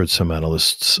I've heard some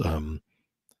analysts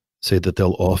say that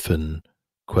they'll often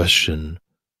question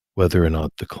whether or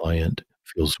not the client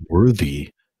feels worthy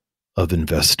of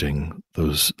investing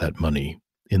that money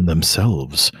in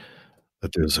themselves,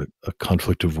 that there's a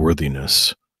conflict of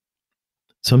worthiness.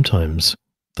 Sometimes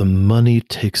the money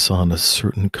takes on a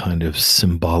certain kind of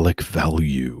symbolic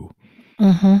value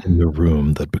in the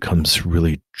room that becomes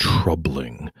really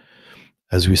troubling.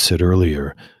 As we said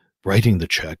earlier, writing the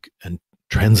check and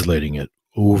translating it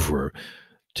over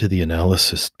to the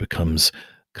analysis becomes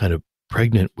kind of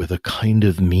pregnant with a kind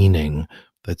of meaning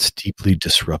that's deeply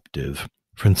disruptive.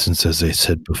 For instance, as I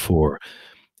said before,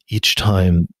 each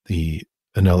time the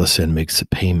analysand makes a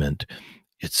payment,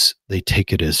 they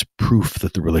take it as proof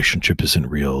that the relationship isn't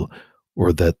real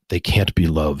or that they can't be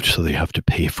loved, so they have to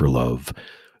pay for love.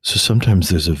 So sometimes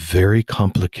there's a very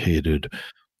complicated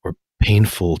or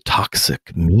painful,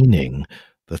 toxic meaning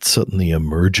that's suddenly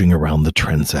emerging around the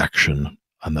transaction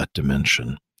on that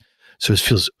dimension. So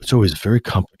it's always very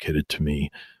complicated to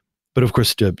me. But of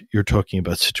course, Deb, you're talking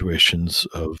about situations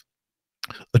of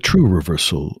a true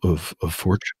reversal of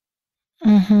fortune.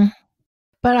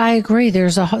 But I agree.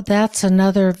 That's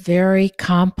another very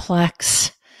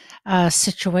complex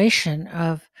situation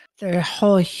of the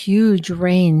whole huge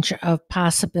range of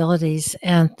possibilities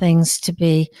and things to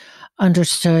be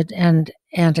understood and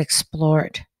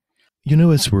explored.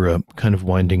 As we're kind of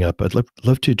winding up, I'd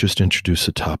love to just introduce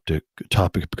a topic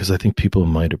because I think people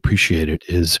might appreciate it.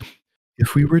 Is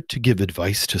if we were to give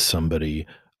advice to somebody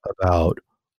about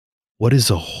what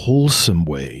is a wholesome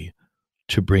way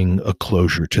to bring a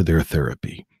closure to their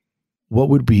therapy, what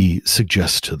would we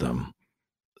suggest to them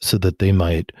so that they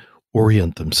might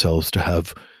orient themselves to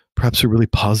have perhaps a really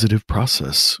positive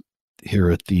process here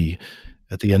at the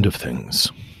end of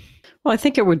things? Well, I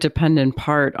think it would depend in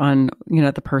part on,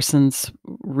 the person's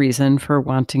reason for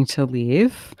wanting to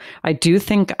leave. I do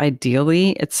think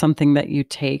ideally it's something that you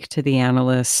take to the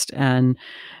analyst and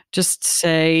just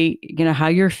say, how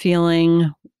you're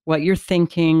feeling, what you're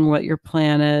thinking, what your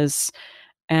plan is,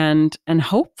 and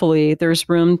hopefully there's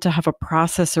room to have a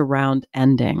process around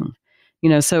ending.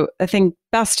 So I think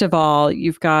best of all,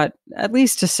 you've got at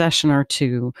least a session or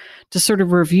two to sort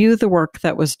of review the work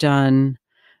that was done,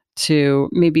 to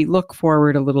maybe look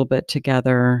forward a little bit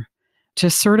together, to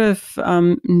sort of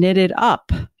knit it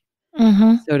up,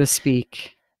 so to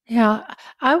speak. Yeah,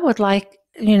 I would like,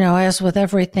 as with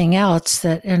everything else,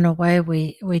 that in a way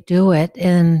we do it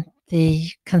in the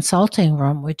consulting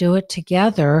room. We do it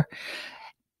together,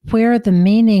 where the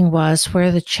meaning was,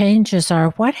 where the changes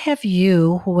are. What have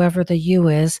you, whoever the you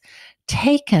is,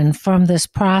 taken from this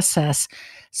process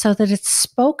so that it's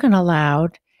spoken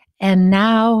aloud, and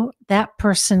now that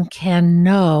person can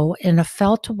know in a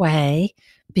felt way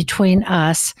between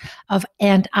us of,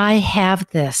 and I have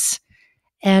this.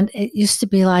 And it used to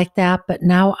be like that, but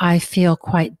now I feel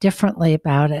quite differently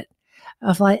about it.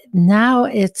 Of like, now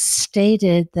it's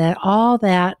stated that all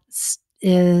that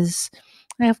is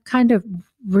kind of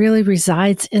really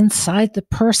resides inside the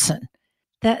person.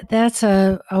 That's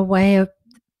a way of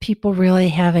people really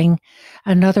having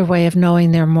another way of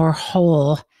knowing they're more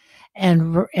whole,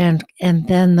 and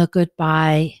then the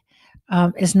goodbye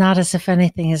is not as if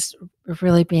anything is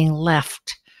really being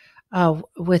left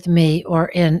with me or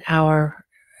in our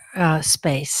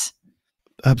space.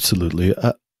 Absolutely.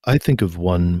 I think of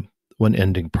one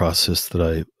ending process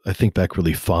that I think back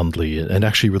really fondly and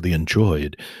actually really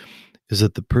enjoyed, is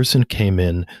that the person came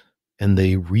in and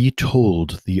they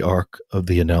retold the arc of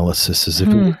the analysis as if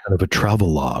it was kind of a travel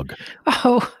log.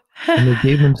 Oh. And they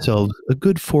gave themselves a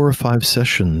good 4 or 5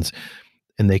 sessions,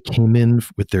 and they came in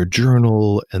with their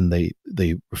journal and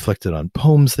they reflected on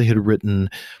poems they had written.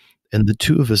 And the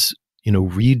two of us,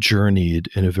 rejourneyed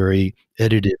in a very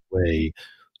edited way,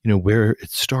 where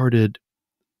it started,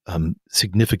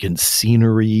 significant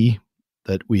scenery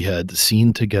that we had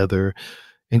seen together,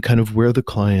 and kind of where the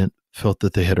client felt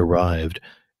that they had arrived.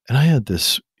 And I had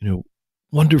this,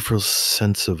 wonderful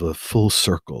sense of a full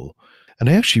circle. And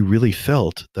I actually really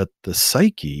felt that the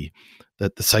psyche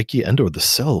and or the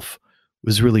self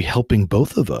was really helping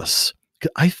both of us.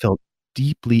 I felt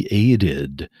deeply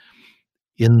aided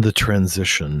in the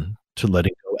transition to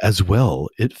letting go as well.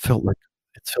 It felt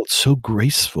so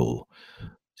graceful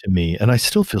to me. And I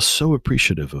still feel so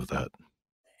appreciative of that.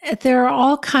 There are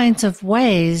all kinds of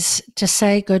ways to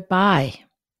say goodbye.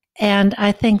 And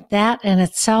I think that in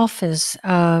itself is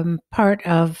part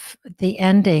of the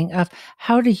ending of,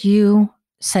 how do you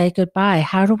say goodbye?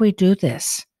 How do we do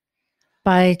this?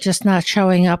 By just not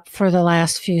showing up for the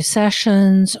last few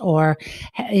sessions, or,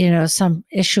 some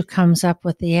issue comes up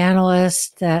with the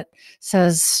analyst that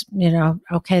says,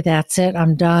 okay, that's it,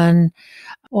 I'm done.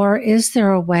 Or is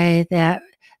there a way that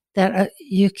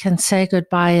you can say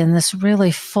goodbye in this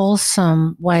really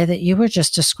fulsome way that you were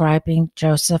just describing,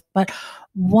 Joseph, but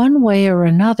one way or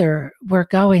another, we're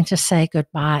going to say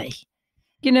goodbye?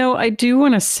 I do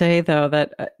want to say though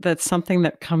that that's something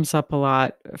that comes up a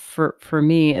lot for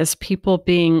me, is people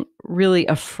being really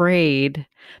afraid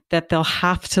that they'll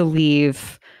have to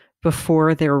leave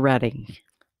before they're ready.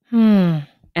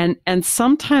 And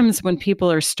sometimes when people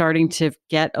are starting to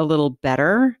get a little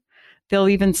better, they'll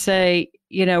even say,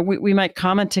 we might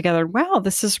comment together, wow,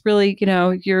 this is really,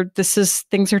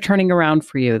 things are turning around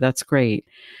for you. That's great.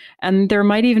 And there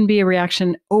might even be a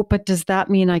reaction, oh, but does that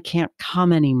mean I can't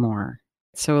come anymore?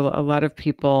 So a lot of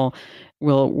people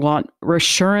will want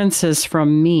reassurances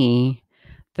from me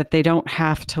that they don't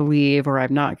have to leave, or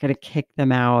I'm not going to kick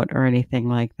them out or anything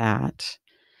like that.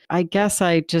 I guess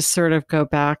I just sort of go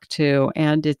back to,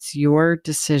 and it's your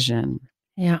decision.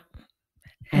 Yeah,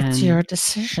 it's your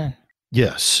decision.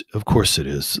 Yes, of course it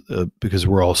is, because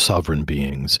we're all sovereign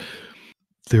beings.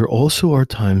 There also are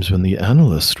times when the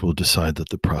analyst will decide that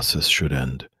the process should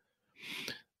end.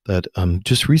 that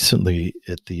just recently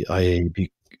at the IAB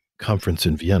conference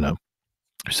in Vienna,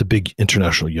 there's a big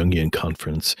international Jungian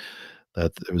conference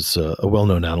that there was a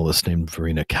well-known analyst named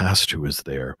Verena Kast who was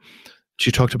there.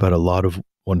 She talked about a lot of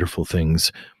wonderful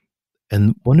things.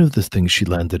 And one of the things she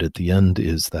landed at the end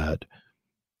is that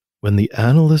when the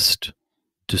analyst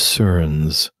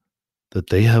discerns that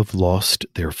they have lost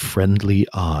their friendly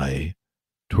eye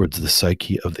towards the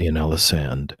psyche of the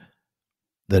analysand,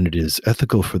 then it is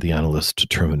ethical for the analyst to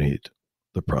terminate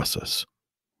the process.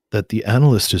 That the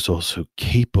analyst is also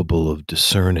capable of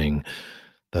discerning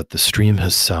that the stream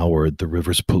has soured, the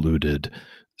river's polluted,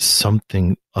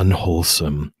 something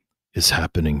unwholesome is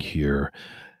happening here.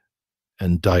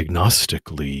 And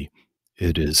diagnostically,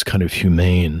 it is kind of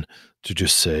humane to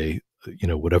just say,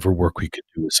 whatever work we could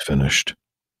do is finished.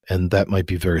 And that might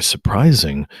be very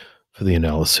surprising for the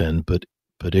analysand, but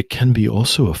it can be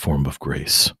also a form of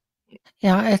grace.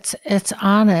 Yeah, it's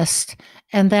honest.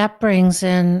 And that brings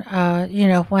in,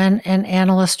 when an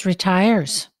analyst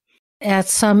retires. At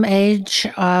some age,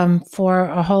 for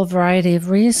a whole variety of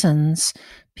reasons,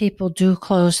 people do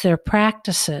close their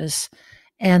practices,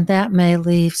 and that may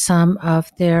leave some of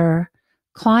their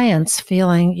clients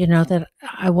feeling, that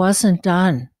I wasn't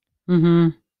done. Mm-hmm.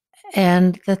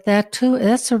 And that too,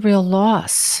 that's a real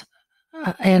loss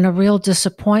and a real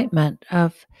disappointment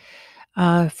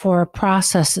for a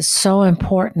process that's so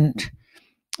important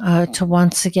to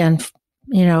once again,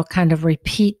 kind of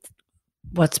repeat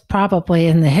what's probably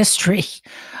in the history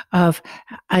of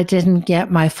I didn't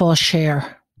get my full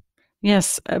share.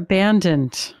 Yes,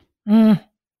 abandoned.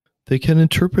 They can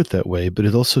interpret that way, but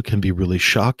it also can be really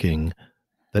shocking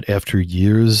that after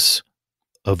years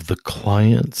of the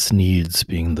client's needs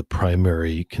being the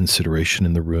primary consideration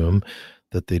in the room,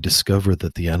 that they discover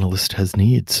that the analyst has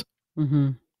needs.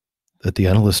 Mm-hmm. That the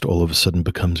analyst all of a sudden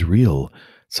becomes real.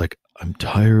 It's like, I'm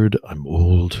tired, I'm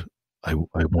old, I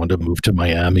want to move to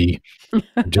Miami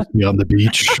and just be on the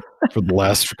beach for the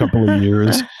last couple of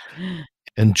years.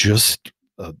 And just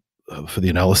for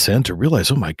the analysand to realize,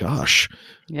 oh my gosh,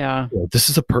 this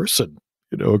is a person,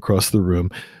 across the room,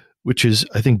 which is,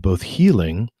 I think, both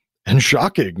healing and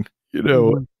shocking,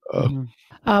 Mm-hmm.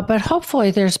 But hopefully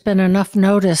there's been enough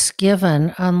notice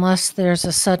given, unless there's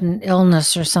a sudden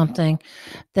illness or something,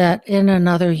 that in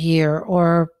another year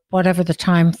or whatever the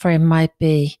time frame might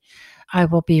be, I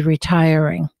will be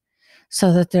retiring,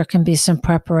 so that there can be some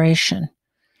preparation.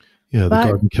 Yeah, the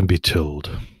garden can be tilled.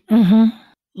 Mm-hmm.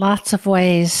 Lots of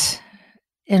ways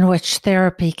in which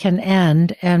therapy can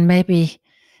end, and maybe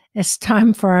it's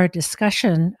time for our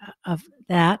discussion of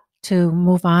that to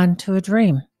move on to a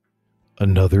dream.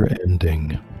 Another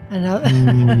ending.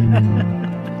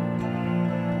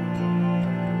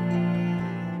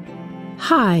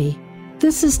 Hi,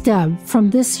 this is Deb from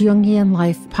This Jungian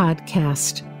Life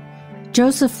podcast.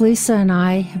 Joseph, Lisa, and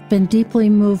I have been deeply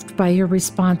moved by your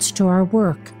response to our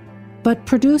work, but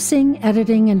producing,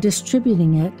 editing, and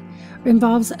distributing it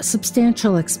involves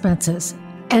substantial expenses,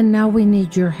 and now we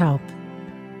need your help.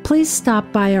 Please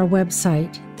stop by our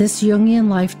website,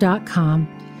 thisjungianlife.com,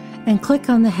 and click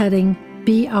on the heading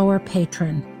Be Our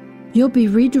Patron. You'll be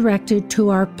redirected to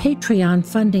our Patreon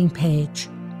funding page.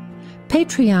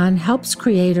 Patreon helps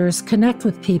creators connect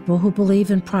with people who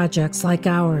believe in projects like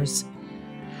ours.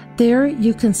 There,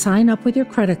 you can sign up with your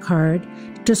credit card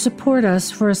to support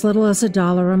us for as little as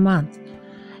 $1 a month.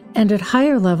 And at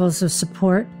higher levels of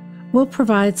support, we'll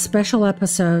provide special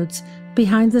episodes,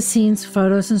 behind-the-scenes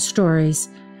photos and stories,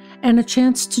 and a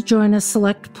chance to join a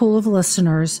select pool of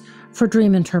listeners for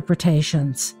dream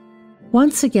interpretations.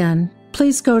 Once again,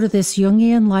 please go to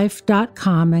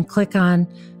thisjungianlife.com and click on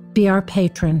Be Our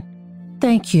Patron.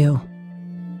 Thank you.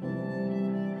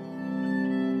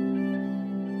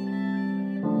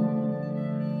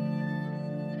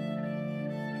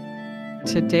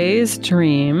 Today's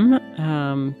dream,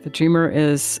 the dreamer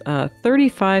is a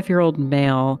 35-year-old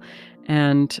male,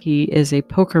 and he is a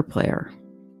poker player.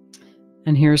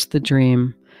 And here's the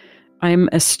dream. I'm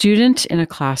a student in a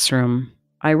classroom.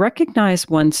 I recognize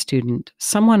one student,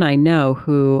 someone I know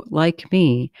who, like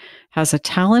me, has a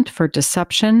talent for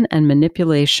deception and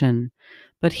manipulation,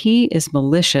 but he is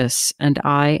malicious and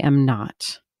I am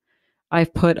not.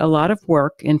 I've put a lot of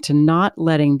work into not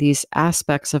letting these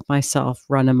aspects of myself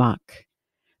run amok.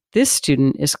 This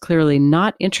student is clearly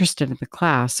not interested in the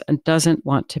class and doesn't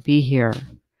want to be here.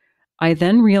 I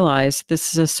then realize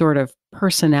this is a sort of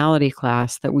personality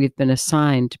class that we've been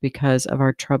assigned because of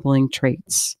our troubling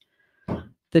traits.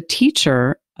 The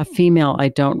teacher, a female I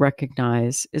don't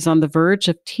recognize, is on the verge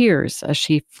of tears as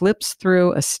she flips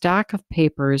through a stack of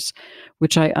papers,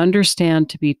 which I understand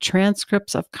to be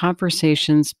transcripts of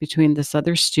conversations between this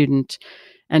other student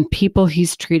and people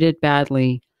he's treated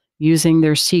badly, using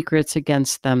their secrets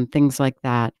against them, things like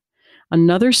that.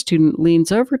 Another student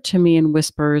leans over to me and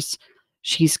whispers,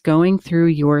 "She's going through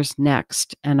yours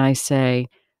next." And I say,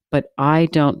 "But I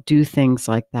don't do things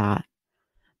like that."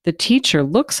 The teacher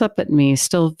looks up at me,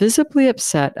 still visibly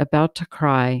upset, about to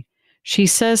cry. She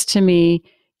says to me,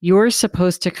 "You're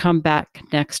supposed to come back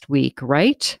next week,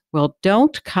 right? Well,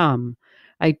 don't come.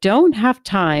 I don't have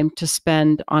time to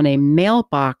spend on a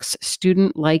mailbox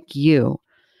student like you."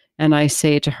 And I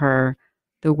say to her,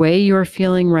 "The way you're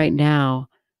feeling right now,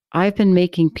 I've been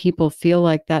making people feel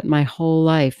like that my whole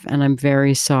life, and I'm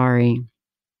very sorry."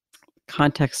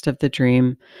 Context of the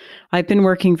dream. I've been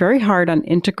working very hard on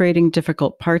integrating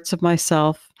difficult parts of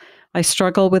myself. I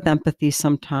struggle with empathy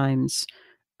sometimes.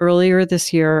 Earlier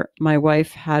this year, my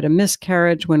wife had a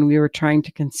miscarriage when we were trying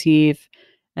to conceive,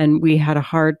 and we had a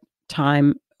hard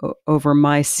time over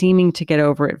my seeming to get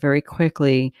over it very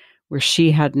quickly, where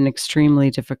she had an extremely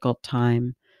difficult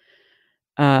time.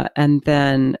 And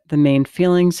then the main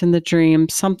feelings in the dream,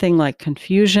 something like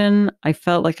confusion. I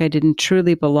felt like I didn't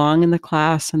truly belong in the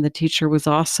class, and the teacher was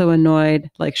also annoyed,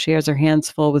 like she has her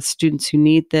hands full with students who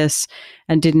need this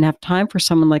and didn't have time for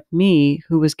someone like me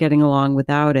who was getting along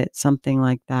without it, something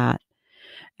like that.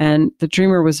 And the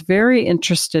dreamer was very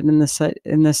interested in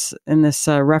this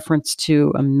reference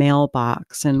to a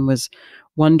mailbox, and was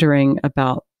wondering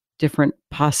about different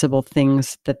possible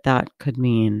things that could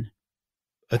mean.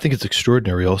 I think it's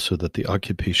extraordinary also that the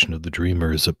occupation of the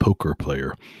dreamer is a poker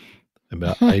player. I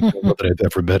don't know that I've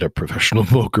ever met a professional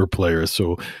poker player,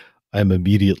 so I'm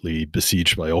immediately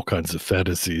besieged by all kinds of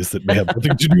fantasies that may have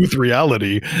nothing to do with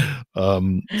reality.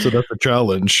 So that's a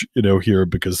challenge, here,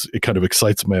 because it kind of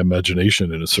excites my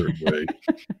imagination in a certain way.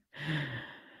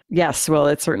 Yes, well,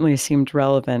 it certainly seemed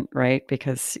relevant, right?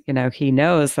 Because, he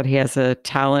knows that he has a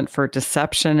talent for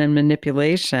deception and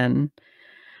manipulation.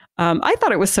 I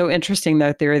thought it was so interesting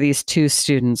that there are these two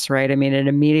students, right? I mean, it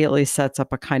immediately sets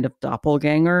up a kind of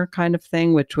doppelganger kind of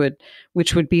thing, which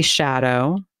would be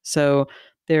shadow. So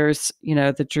there's,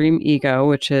 the dream ego,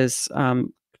 which is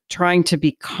trying to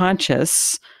be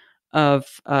conscious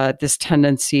of this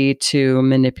tendency to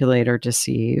manipulate or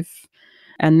deceive.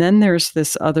 And then there's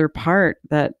this other part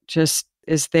that just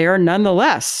is there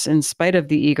nonetheless, in spite of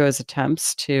the ego's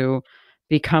attempts to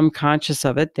become conscious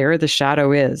of it. There the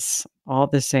shadow is, all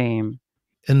the same.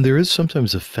 And there is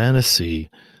sometimes a fantasy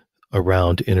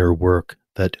around inner work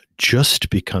that just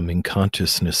becoming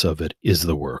consciousness of it is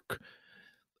the work.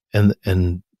 And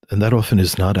that often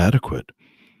is not adequate.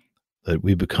 That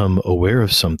we become aware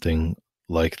of something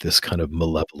like this kind of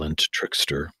malevolent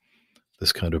trickster,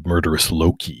 this kind of murderous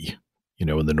Loki, in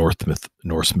the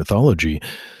Norse mythology.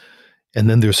 And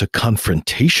then there's a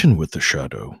confrontation with the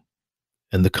shadow.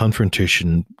 And the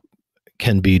confrontation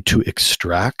can be to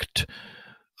extract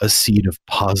a seed of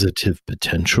positive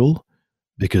potential,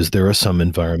 because there are some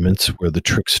environments where the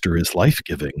trickster is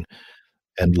life-giving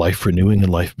and life-renewing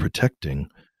and life-protecting,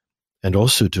 and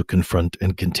also to confront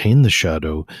and contain the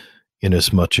shadow in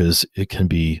as much as it can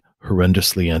be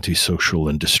horrendously antisocial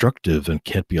and destructive and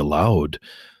can't be allowed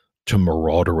to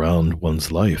maraud around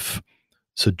one's life.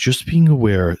 So just being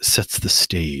aware sets the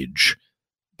stage,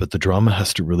 but the drama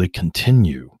has to really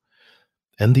continue.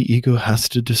 And the ego has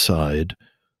to decide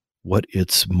what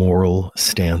its moral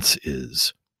stance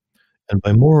is. And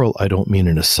by moral, I don't mean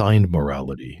an assigned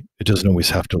morality. It doesn't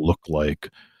always have to look like,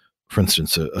 for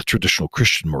instance, a traditional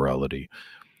Christian morality,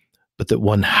 but that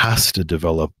one has to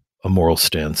develop a moral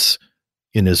stance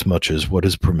in as much as what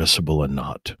is permissible and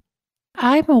not.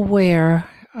 I'm aware,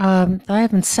 I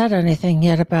haven't said anything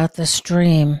yet about this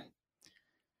dream.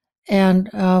 And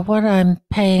what I'm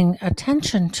paying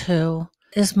attention to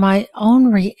is my own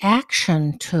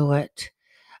reaction to it,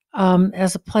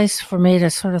 as a place for me to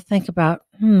sort of think about,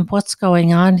 what's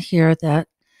going on here, that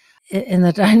in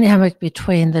the dynamic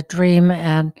between the dream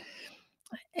and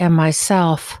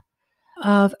myself.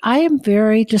 I am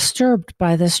very disturbed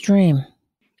by this dream.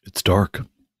 It's dark.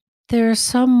 There's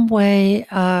some way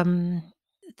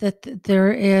that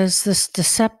there is this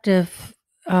deceptive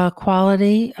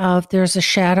quality of there's a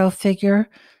shadow figure,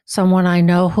 someone I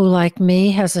know who, like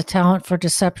me, has a talent for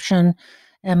deception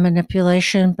and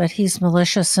manipulation, but he's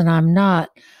malicious and I'm not.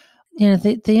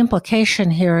 The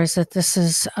implication here is that this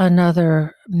is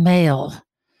another male,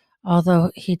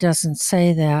 although he doesn't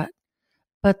say that.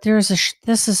 But this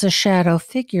is a shadow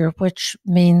figure, which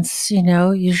means,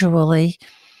 usually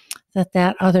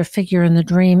that other figure in the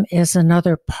dream is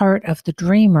another part of the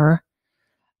dreamer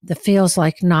that feels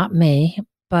like not me,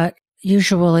 but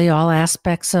usually all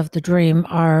aspects of the dream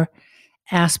are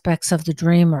aspects of the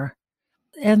dreamer.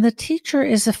 And the teacher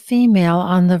is a female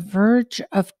on the verge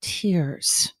of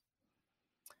tears.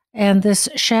 And this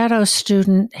shadow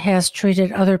student has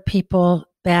treated other people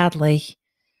badly,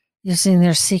 using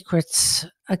their secrets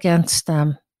against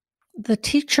them. The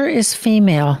teacher is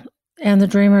female, and the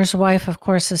dreamer's wife, of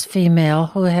course, is female,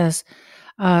 who has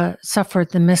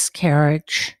suffered the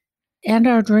miscarriage. And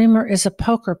our dreamer is a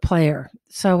poker player.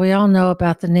 So we all know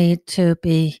about the need to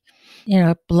be,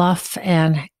 bluff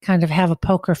and kind of have a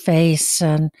poker face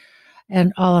and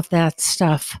all of that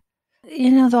stuff.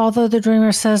 Although the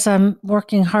dreamer says, I'm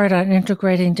working hard on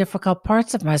integrating difficult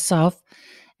parts of myself,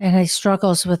 and he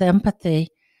struggles with empathy,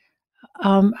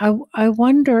 I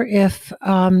wonder if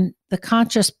the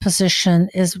conscious position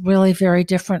is really very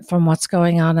different from what's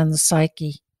going on in the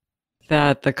psyche.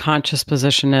 That the conscious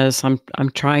position is,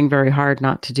 I'm trying very hard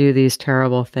not to do these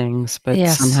terrible things, but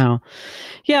Yes. somehow,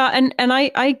 yeah, and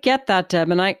I get that, Deb,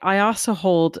 and I also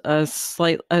hold a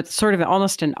sort of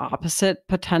almost an opposite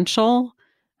potential.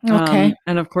 Okay.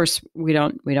 And of course, we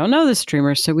don't know this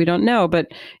dreamer, so we don't know.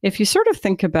 But if you sort of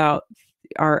think about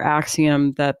our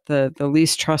axiom that the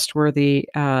least trustworthy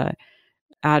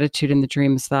attitude in the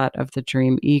dream is that of the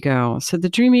dream ego. So the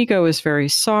dream ego is very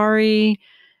sorry.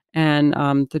 And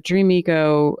the dream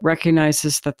ego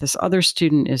recognizes that this other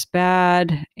student is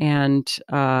bad and,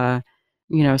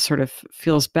 sort of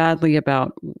feels badly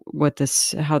about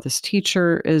how this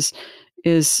teacher is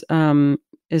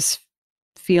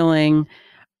feeling.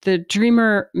 The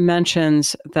dreamer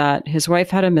mentions that his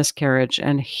wife had a miscarriage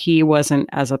and he wasn't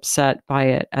as upset by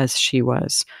it as she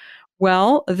was.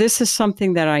 Well, this is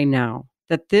something that I know,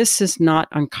 that this is not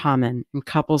uncommon in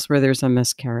couples where there's a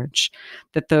miscarriage,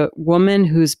 that the woman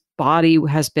whose body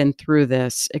has been through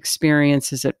this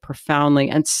experiences it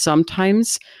profoundly. And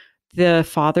sometimes the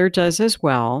father does as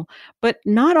well, but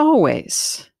not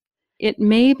always. It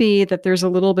may be that there's a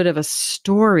little bit of a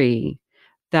story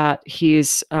that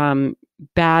he's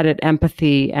bad at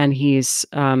empathy and he's,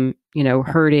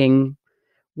 hurting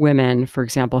women, for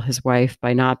example, his wife,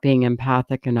 by not being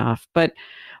empathic enough. But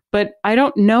I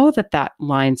don't know that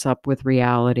lines up with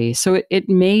reality. So it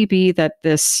may be that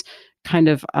this kind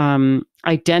of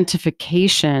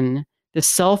identification, the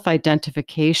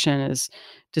self-identification is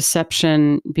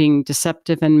deception, being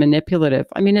deceptive and manipulative.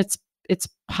 I mean, it's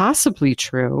possibly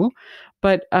true,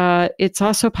 but it's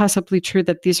also possibly true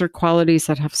that these are qualities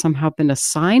that have somehow been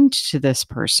assigned to this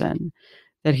person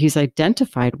that he's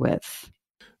identified with.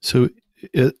 So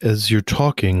as you're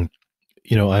talking,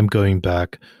 I'm going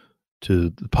back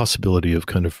to the possibility of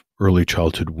kind of early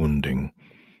childhood wounding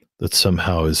that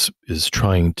somehow is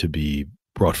trying to be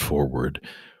brought forward.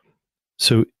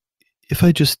 So if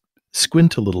I just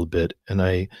squint a little bit and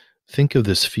I think of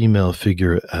this female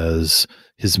figure as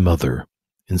his mother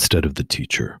instead of the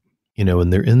teacher,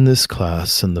 and they're in this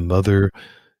class and the mother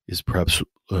is perhaps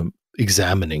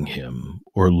examining him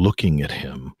or looking at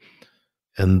him,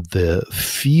 and the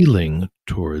feeling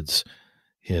towards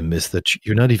him is that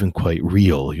you're not even quite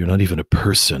real. You're not even a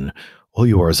person. All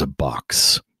you are is a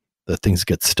box that things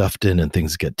get stuffed in and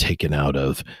things get taken out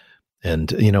of.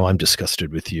 And, I'm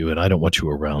disgusted with you and I don't want you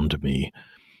around me.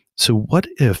 So what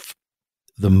if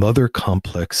the mother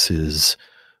complex's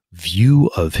view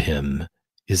of him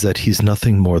is that he's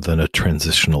nothing more than a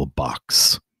transitional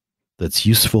box that's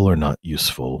useful or not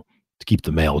useful to keep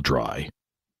the mail dry?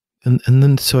 And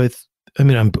then so I'm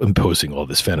imposing all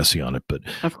this fantasy on it, but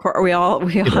of course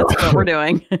that's what we're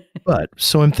doing. But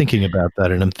so I'm thinking about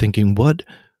that, and I'm thinking, what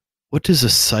does a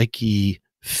psyche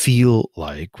feel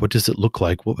like? What does it look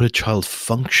like? What would a child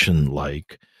function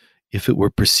like if it were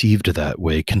perceived that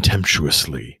way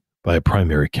contemptuously by a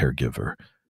primary caregiver?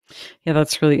 Yeah,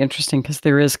 that's really interesting because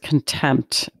there is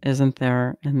contempt, isn't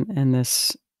there, in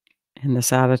this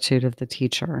attitude of the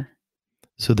teacher.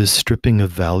 So this stripping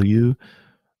of value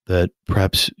that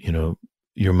perhaps,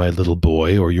 you're my little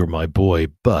boy or you're my boy,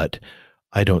 but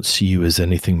I don't see you as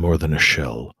anything more than a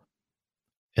shell.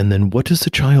 And then what does the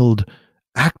child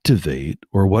activate,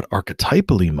 or what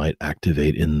archetypally might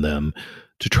activate in them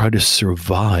to try to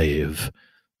survive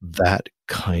that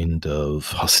kind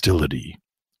of hostility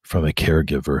from a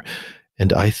caregiver?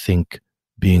 And I think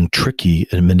being tricky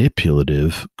and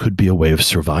manipulative could be a way of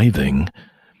surviving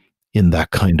in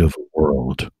that kind of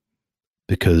world,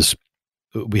 because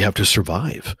we have to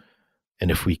survive.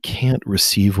 And if we can't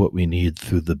receive what we need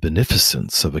through the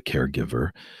beneficence of a caregiver,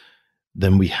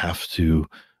 then we have to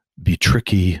be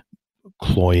tricky,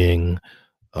 cloying,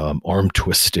 arm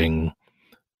twisting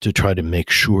to try to make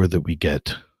sure that we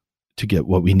get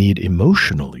what we need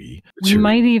emotionally. We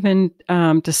might even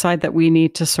decide that we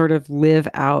need to sort of live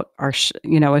out our,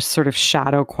 as sort of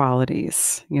shadow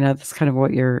qualities. That's kind of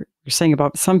what you're you're saying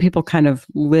about some people kind of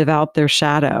live out their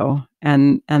shadow,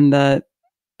 and the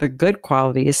good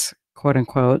qualities, quote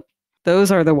unquote,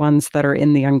 those are the ones that are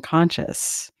in the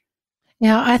unconscious.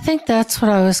 Yeah, I think that's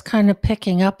what I was kind of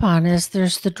picking up on is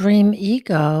there's the dream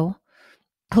ego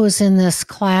who's in this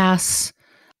class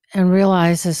and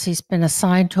realizes he's been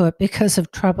assigned to it because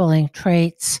of troubling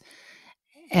traits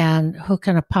and who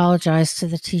can apologize to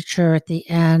the teacher at the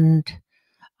end,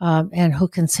 and who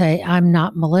can say, I'm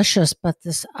not malicious, but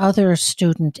this other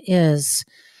student is.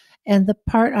 And the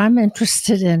part I'm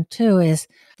interested in too is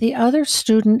the other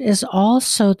student is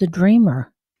also the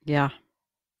dreamer. Yeah.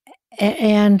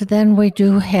 And then we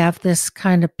do have this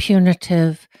kind of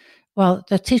punitive, well,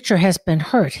 the teacher has been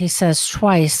hurt. He says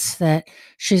twice that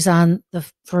she's on the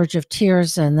verge of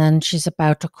tears and then she's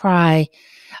about to cry.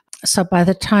 So by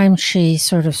the time she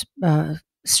sort of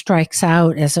strikes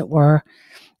out, as it were,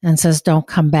 and says, don't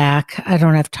come back, I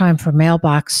don't have time for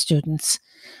mailbox students,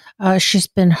 she's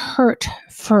been hurt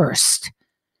first.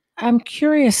 I'm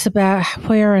curious about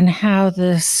where and how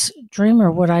this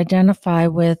dreamer would identify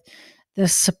with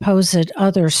this supposed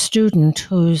other student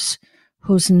who's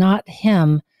not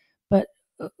him, but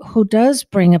who does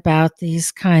bring about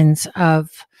these kinds of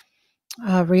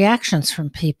reactions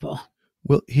from people.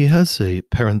 Well, he has a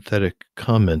parenthetic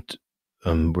comment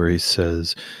where he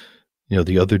says,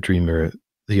 the other dreamer,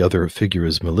 the other figure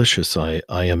is malicious. I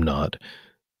am not.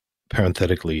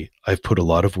 Parenthetically, I've put a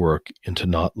lot of work into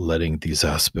not letting these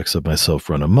aspects of myself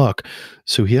run amok.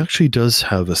 So he actually does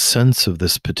have a sense of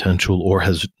this potential, or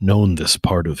has known this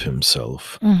part of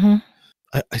himself. Mm-hmm.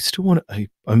 I still want to,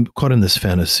 I'm caught in this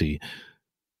fantasy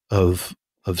of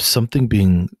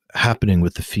something happening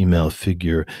with the female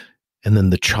figure, and then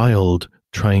the child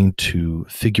trying to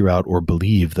figure out or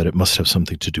believe that it must have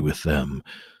something to do with them.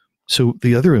 So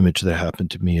the other image that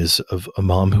happened to me is of a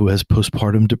mom who has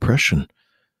postpartum depression.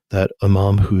 That a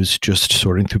mom who's just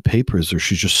sorting through papers, or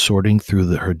she's just sorting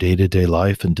through her day-to-day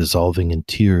life and dissolving in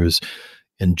tears,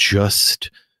 and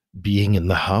just being in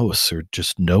the house or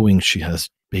just knowing she has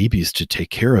babies to take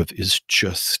care of is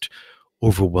just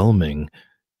overwhelming.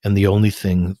 And the only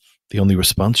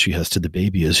response she has to the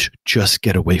baby is, just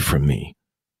get away from me.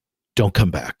 Don't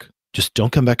come back. Just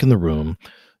don't come back in the room,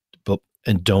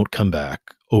 and don't come back,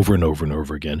 over and over and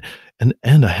over again. And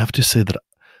I have to say that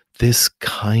this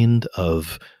kind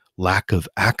of lack of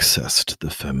access to the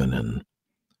feminine,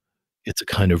 it's a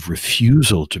kind of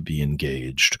refusal to be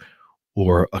engaged,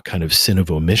 or a kind of sin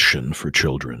of omission for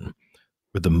children,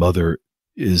 where the mother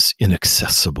is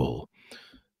inaccessible,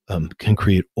 can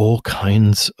create all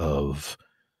kinds of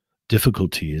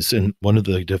difficulties. And one of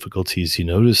the difficulties he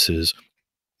notices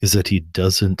is that he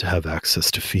doesn't have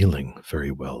access to feeling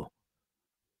very well,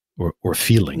 or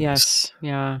feelings. Yes.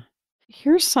 Yeah.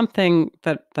 Here's something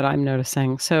that I'm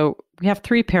noticing. So we have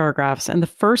 3 paragraphs, and the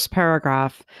first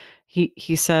paragraph,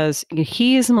 he says,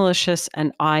 he is malicious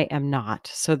and I am not.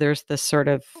 So there's this sort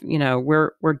of,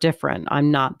 we're different. I'm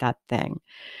not that thing.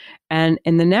 And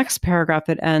in the next paragraph,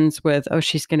 it ends with, oh,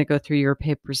 she's going to go through your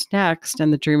papers next.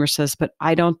 And the dreamer says, but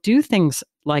I don't do things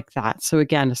like that. So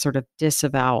again, a sort of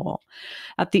disavowal.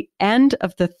 At the end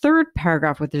of the third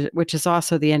paragraph, which is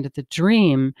also the end of the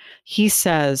dream, he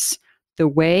says, the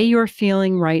way you're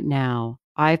feeling right now,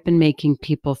 I've been making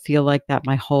people feel like that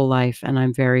my whole life, and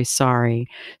I'm very sorry.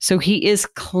 So he is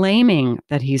claiming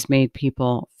that he's made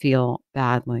people feel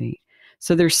badly.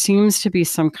 So there seems to be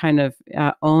some kind of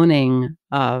owning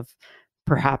of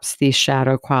perhaps these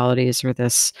shadow qualities, or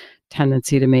this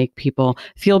tendency to make people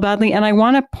feel badly. And I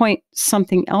want to point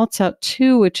something else out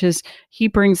too, which is he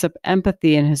brings up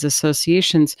empathy in his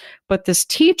associations. But this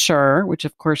teacher, which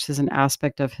of course is an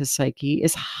aspect of his psyche,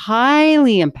 is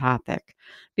highly empathic,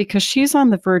 because she's on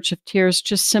the verge of tears,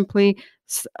 just simply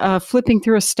flipping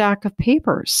through a stack of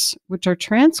papers, which are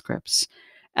transcripts.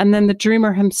 And then the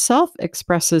dreamer himself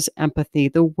expresses empathy.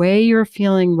 The way you're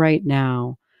feeling right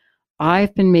now,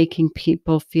 I've been making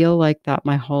people feel like that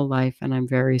my whole life, and I'm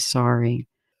very sorry.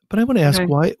 But I want to ask,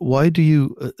 why do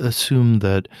you assume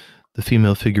that the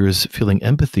female figure is feeling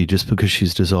empathy just because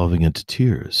she's dissolving into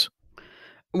tears?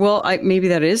 Well, maybe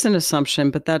that is an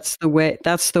assumption, but that's the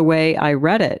way I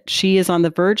read it. She is on the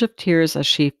verge of tears as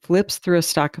she flips through a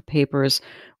stack of papers,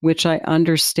 which I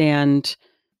understand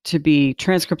to be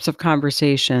transcripts of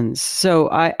conversations. So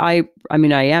I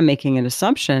mean, I am making an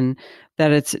assumption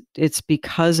that it's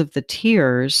because of the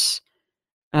tears.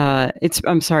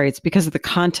 It's because of the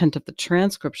content of the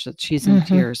transcripts that she's in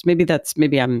tears.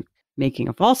 Maybe I'm making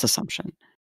a false assumption.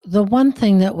 The one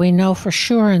thing that we know for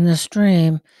sure in this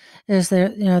dream is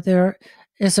that there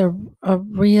is a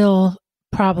real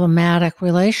problematic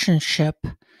relationship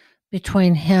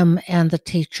between him and the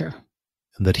teacher.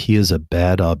 and that he is a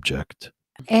bad object.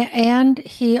 And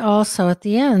he also, at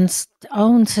the end,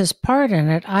 owns his part in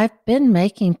it. I've been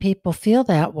making people feel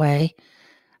that way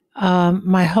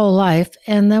my whole life.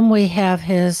 And then we have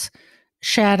his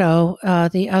shadow,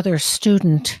 the other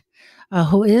student,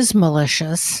 who is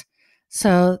malicious.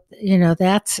 So,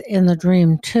 that's in the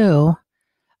dream too.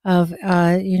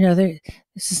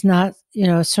 This is not,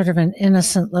 sort of an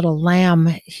innocent little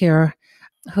lamb here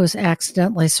who's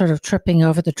accidentally sort of tripping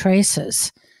over the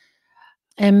traces.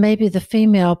 And maybe the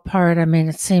female part,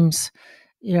 it seems,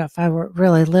 if I were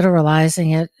really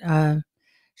literalizing it,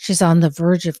 she's on the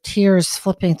verge of tears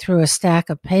flipping through a stack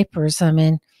of papers.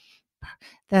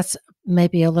 That's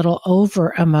maybe a little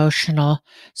over emotional.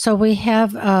 So we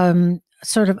have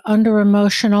sort of under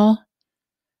emotional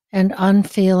and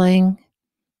unfeeling.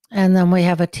 And then we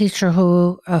have a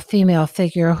female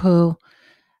figure who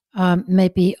may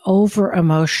be over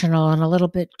emotional and a little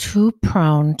bit too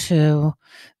prone to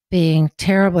being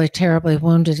terribly, terribly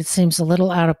wounded. It seems a little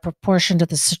out of proportion to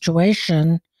the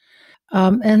situation.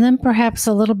 And then perhaps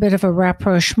a little bit of a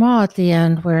rapprochement at the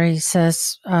end where he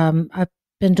says, I've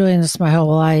been doing this my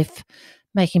whole life,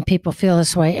 making people feel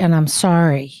this way, and I'm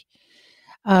sorry.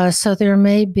 So there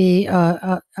may be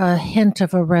a hint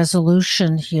of a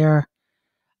resolution here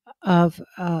of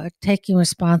taking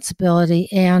responsibility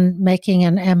and making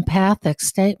an empathic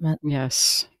statement.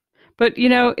 Yes. But,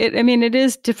 it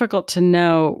is difficult to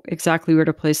know exactly where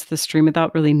to place the dream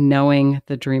without really knowing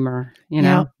the dreamer,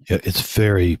 Yeah, it's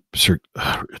very,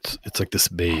 it's like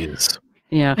this maze.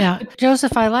 Yeah.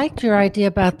 Joseph, I liked your idea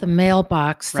about the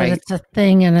mailbox, that Right. it's a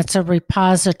thing and it's a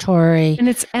repository. And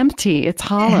it's empty. It's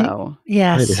hollow.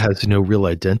 Yes. Right, it has no real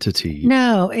identity.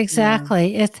 No,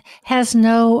 exactly. Yeah. It has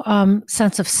no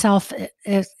sense of self.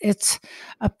 It's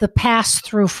the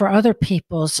pass-through for other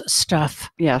people's stuff.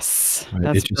 Yes. Right,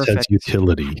 That's it just perfect. has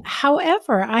utility.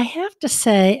 However, I have to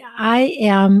say, I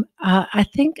am, I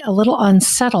think, a little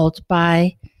unsettled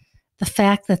by the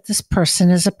fact that this person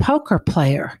is a poker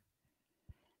player.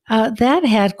 That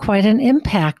had quite an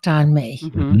impact on me.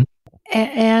 Mm-hmm.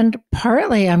 And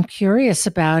partly I'm curious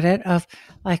about it of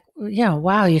like,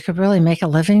 wow, you could really make a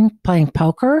living playing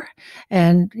poker.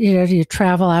 And, you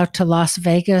travel out to Las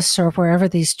Vegas or wherever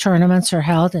these tournaments are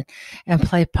held and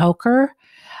play poker.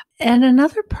 And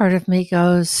another part of me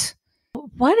goes,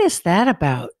 what is that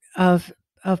about? Of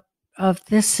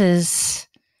this is,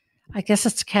 I guess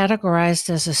it's categorized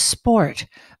as a sport,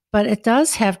 but it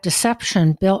does have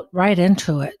deception built right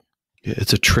into it. Yeah,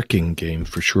 it's a tricking game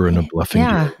for sure, and a bluffing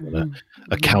game, and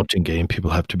a counting game.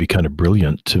 People have to be kind of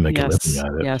brilliant to make a living at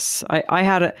it. Yes, I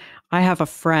have a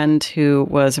friend who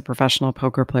was a professional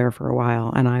poker player for a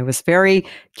while, and I was very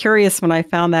curious when I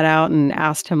found that out and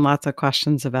asked him lots of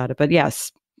questions about it. But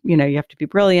yes, you have to be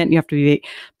brilliant. You have to be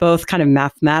both kind of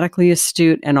mathematically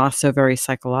astute and also very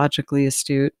psychologically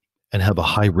astute. And have a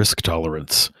high risk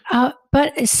tolerance.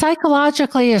 But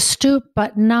psychologically astute,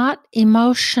 but not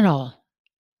emotional.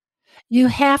 You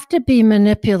have to be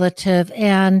manipulative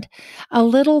and a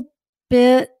little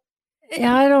bit,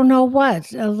 I don't know what,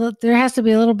 there has to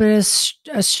be a little bit of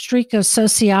a streak of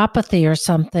sociopathy or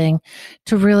something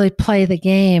to really play the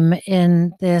game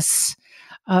in this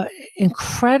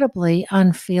incredibly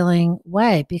unfeeling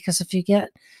way. Because if you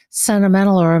get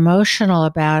sentimental or emotional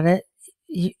about it,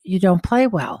 you don't play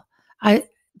well.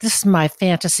 This is my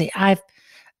fantasy. I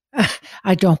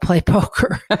don't play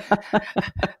poker.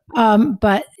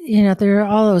 But, there are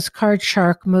all those Card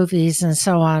Shark movies and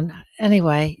so on.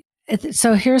 Anyway,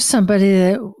 so here's somebody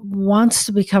that wants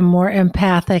to become more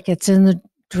empathic. It's in the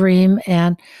dream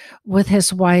and with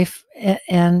his wife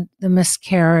and the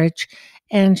miscarriage.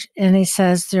 And he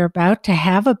says they're about to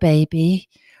have a baby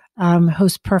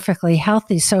who's perfectly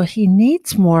healthy. So he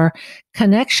needs more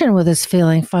connection with his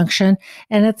feeling function.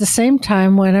 And at the same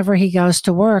time, whenever he goes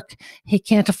to work, he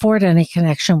can't afford any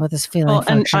connection with his feeling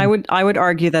function. And I would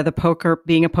argue that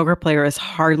being a poker player is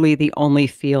hardly the only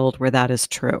field where that is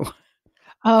true.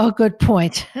 Oh, good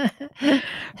point.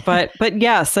 But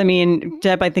yes,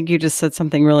 Deb, I think you just said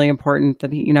something really important,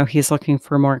 that he's looking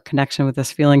for more connection with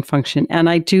his feeling function. And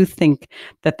I do think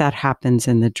that happens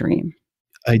in the dream.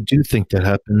 I do think that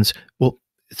happens. Well,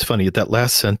 it's funny, at that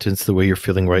last sentence, the way you're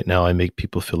feeling right now, I make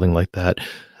people feeling like that.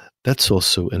 That's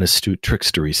also an astute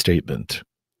trickstery statement.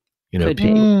 Could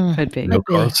be.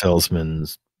 Car salesmen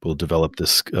will develop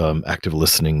this active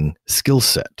listening skill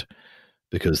set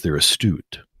because they're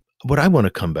astute. What I want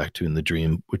to come back to in the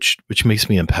dream, which makes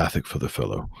me empathic for the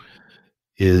fellow,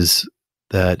 is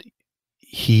that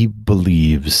he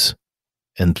believes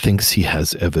and thinks he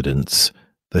has evidence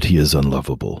that he is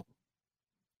unlovable.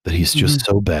 That he's just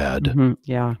so bad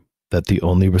that the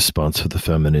only response for the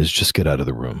feminine is just get out of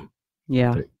the room.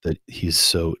 Yeah. that he's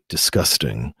so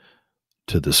disgusting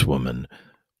to this woman.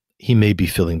 He may be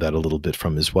feeling that a little bit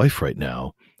from his wife right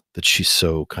now, that she's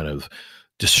so kind of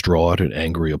distraught and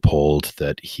angry, appalled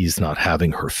that he's not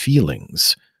having her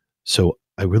feelings. So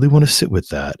I really want to sit with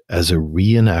that as a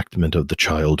reenactment of the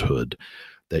childhood,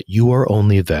 that you are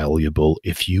only valuable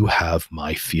if you have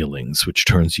my feelings, which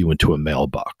turns you into a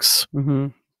mailbox. Mm-hmm.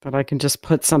 That I can just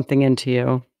put something into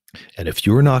you. And if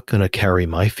you're not going to carry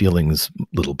my feelings,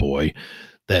 little boy,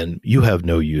 then you have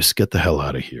no use. Get the hell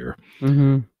out of here.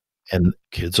 Mm-hmm. And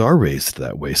kids are raised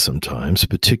that way sometimes,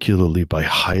 particularly by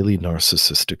highly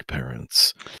narcissistic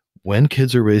parents. When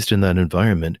kids are raised in that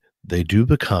environment, they do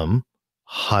become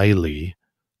highly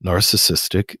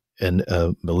narcissistic, and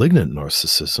malignant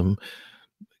narcissism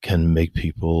can make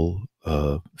people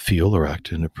feel or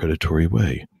act in a predatory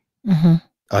way. Mm-hmm.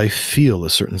 I feel a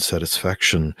certain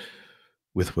satisfaction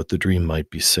with what the dream might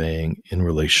be saying in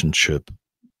relationship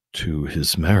to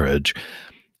his marriage.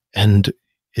 And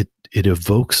it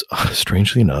evokes,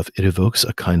 strangely enough, it evokes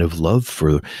a kind of love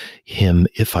for him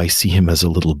if I see him as a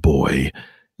little boy,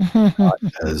 not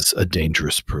as a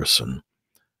dangerous person.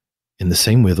 In the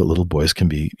same way that little boys can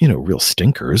be, real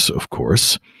stinkers, of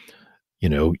course.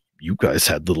 You guys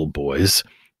had little boys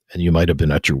and you might have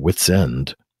been at your wit's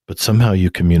end, but somehow you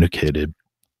communicated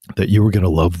that you were going to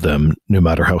love them no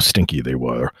matter how stinky they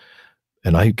were.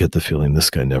 And I get the feeling this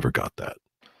guy never got that.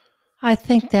 I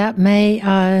think that may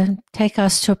take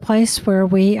us to a place where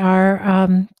we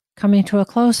are coming to a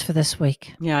close for this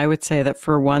week. Yeah, I would say that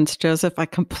for once, Joseph, I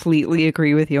completely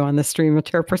agree with you on the stream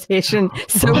interpretation.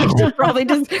 So we should probably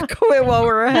just quit while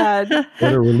we're ahead.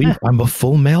 What a relief. I'm a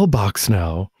full mailbox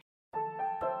now.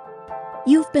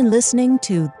 You've been listening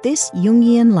to This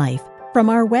Jungian Life. From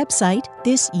our website,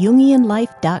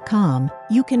 thisjungianlife.com,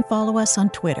 you can follow us on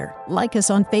Twitter, like us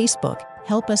on Facebook,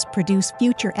 help us produce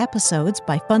future episodes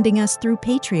by funding us through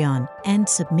Patreon, and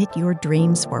submit your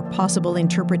dreams for possible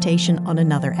interpretation on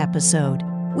another episode.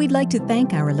 We'd like to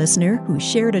thank our listener who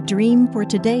shared a dream for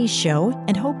today's show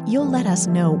and hope you'll let us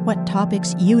know what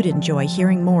topics you'd enjoy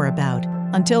hearing more about.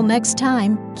 Until next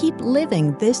time, keep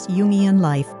living this Jungian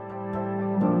life.